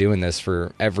doing this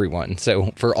for everyone.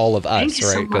 So for all of us,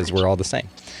 right? Because we're all the same.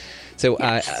 So,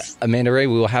 Amanda Ray,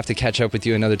 we will have to catch up with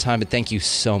you another time, but thank you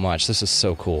so much. This is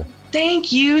so cool.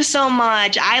 Thank you so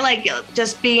much. I like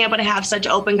just being able to have such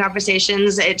open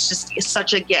conversations. It's just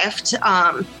such a gift.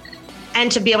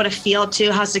 And to be able to feel,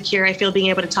 too, how secure I feel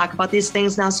being able to talk about these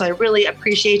things now. So I really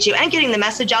appreciate you and getting the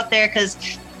message out there, because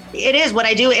it is what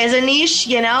I do is a niche,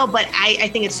 but I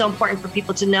think it's so important for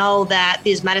people to know that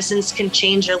these medicines can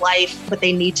change your life, but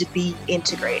they need to be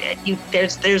integrated.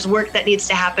 There's work that needs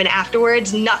to happen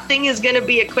afterwards. Nothing is going to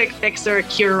be a quick fix or a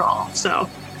cure-all. So,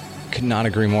 could not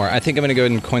agree more. I think I'm going to go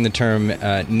ahead and coin the term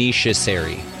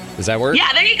nichessary. Does that work?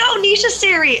 Yeah, there you go.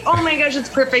 Nichessary. Oh my gosh, it's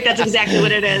perfect. That's exactly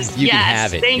what it is. You can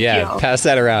have it. Thank you. Pass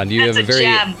that around. You have a very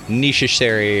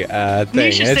nichessary thing.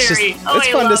 Nichessary. It's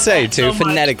fun to say, too,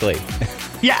 phonetically.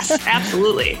 Yes,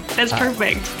 absolutely. That's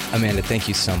perfect. Amanda, thank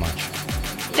you so much.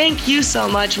 Thank you so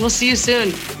much. We'll see you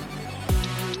soon.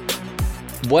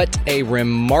 What a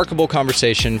remarkable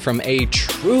conversation from a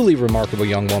truly remarkable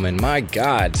young woman. My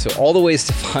God. So all the ways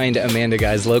to find Amanda,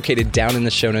 guys, located down in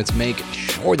the show notes. Make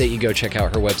sure that you go check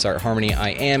out her website, Harmony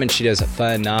I Am, and she does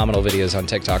phenomenal videos on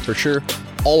TikTok for sure.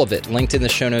 All of it linked in the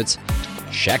show notes.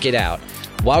 Check it out.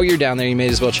 While you're down there, you may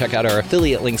as well check out our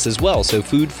affiliate links as well. So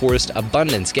Food Forest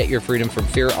Abundance, Get Your Freedom from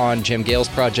Fear on Jim Gale's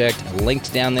project,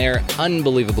 linked down there.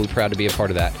 Unbelievably proud to be a part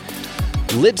of that.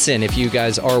 Libsyn, if you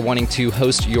guys are wanting to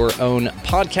host your own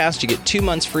podcast, you get 2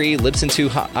 months free. Libsyn 2,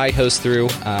 I host through.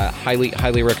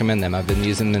 Highly recommend them. I've been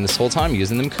using them this whole time,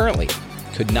 using them currently.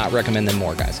 Could not recommend them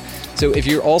more, guys. So if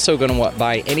you're also going to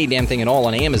buy any damn thing at all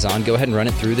on Amazon, go ahead and run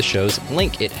it through the show's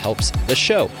link. It helps the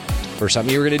show. For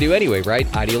something you were going to do anyway, right?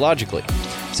 Ideologically.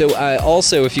 So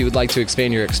also, if you would like to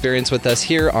expand your experience with us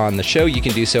here on the show, you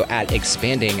can do so at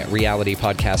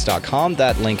expandingrealitypodcast.com.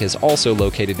 That link is also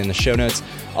located in the show notes,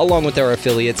 along with our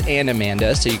affiliates and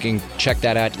Amanda, so you can check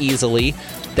that out easily.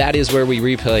 That is where we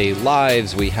replay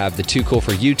lives. We have the Too Cool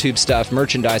for YouTube stuff.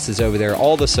 Merchandise is over there.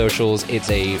 All the socials. It's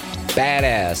a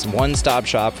badass one-stop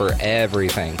shop for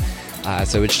everything.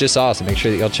 So it's just awesome. Make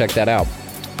sure that you'll check that out.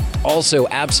 Also,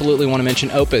 absolutely want to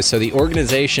mention Opus, so the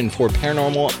organization for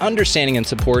paranormal understanding and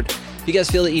support. If you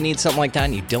guys feel that you need something like that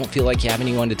and you don't feel like you have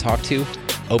anyone to talk to,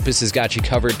 Opus has got you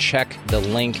covered. Check the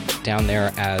link down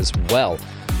there as well.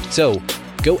 So,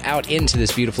 go out into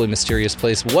this beautifully mysterious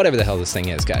place, whatever the hell this thing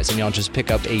is, guys, and y'all just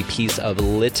pick up a piece of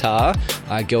Lita.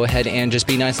 Go ahead and just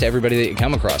be nice to everybody that you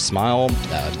come across. Smile,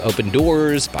 open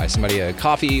doors, buy somebody a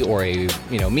coffee or a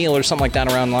meal or something like that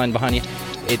around the line behind you.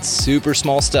 It's super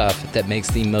small stuff that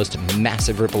makes the most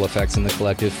massive ripple effects in the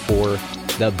collective for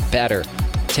the better.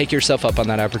 Take yourself up on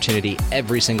that opportunity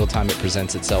every single time it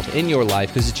presents itself in your life,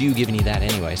 because it's you giving you that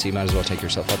anyway, so you might as well take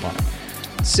yourself up on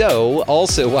it. So,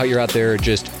 also, while you're out there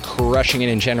just crushing it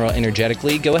in general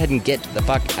energetically, go ahead and get the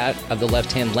fuck out of the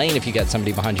left-hand lane if you got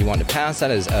somebody behind you wanting to pass.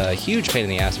 That is a huge pain in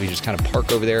the ass if you just kind of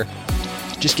park over there.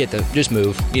 Just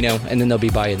move, and then they'll be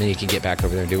by you, and then you can get back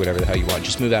over there and do whatever the hell you want.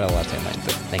 Just move out of the left-hand lane.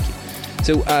 But thank you.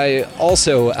 So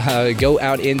also go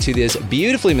out into this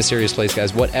beautifully mysterious place,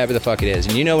 guys, whatever the fuck it is.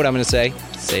 And you know what I'm going to say?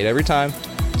 Say it every time.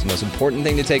 It's the most important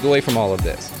thing to take away from all of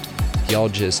this. Y'all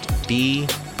just be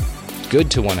good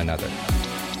to one another.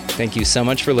 Thank you so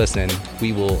much for listening.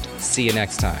 We will see you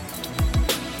next time.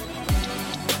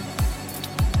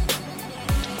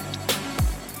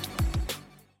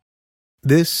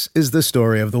 This is the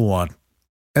story of the one.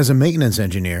 As a maintenance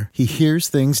engineer, he hears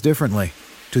things differently.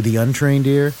 To the untrained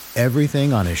ear,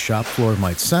 everything on his shop floor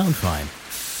might sound fine,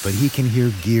 but he can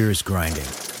hear gears grinding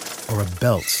or a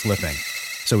belt slipping.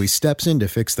 So he steps in to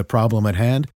fix the problem at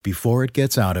hand before it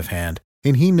gets out of hand.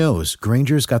 And he knows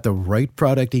Grainger's got the right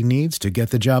product he needs to get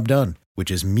the job done, which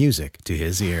is music to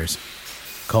his ears.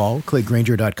 Call, click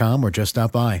Grainger.com, or just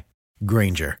stop by.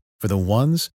 Grainger, for the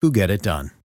ones who get it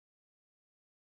done.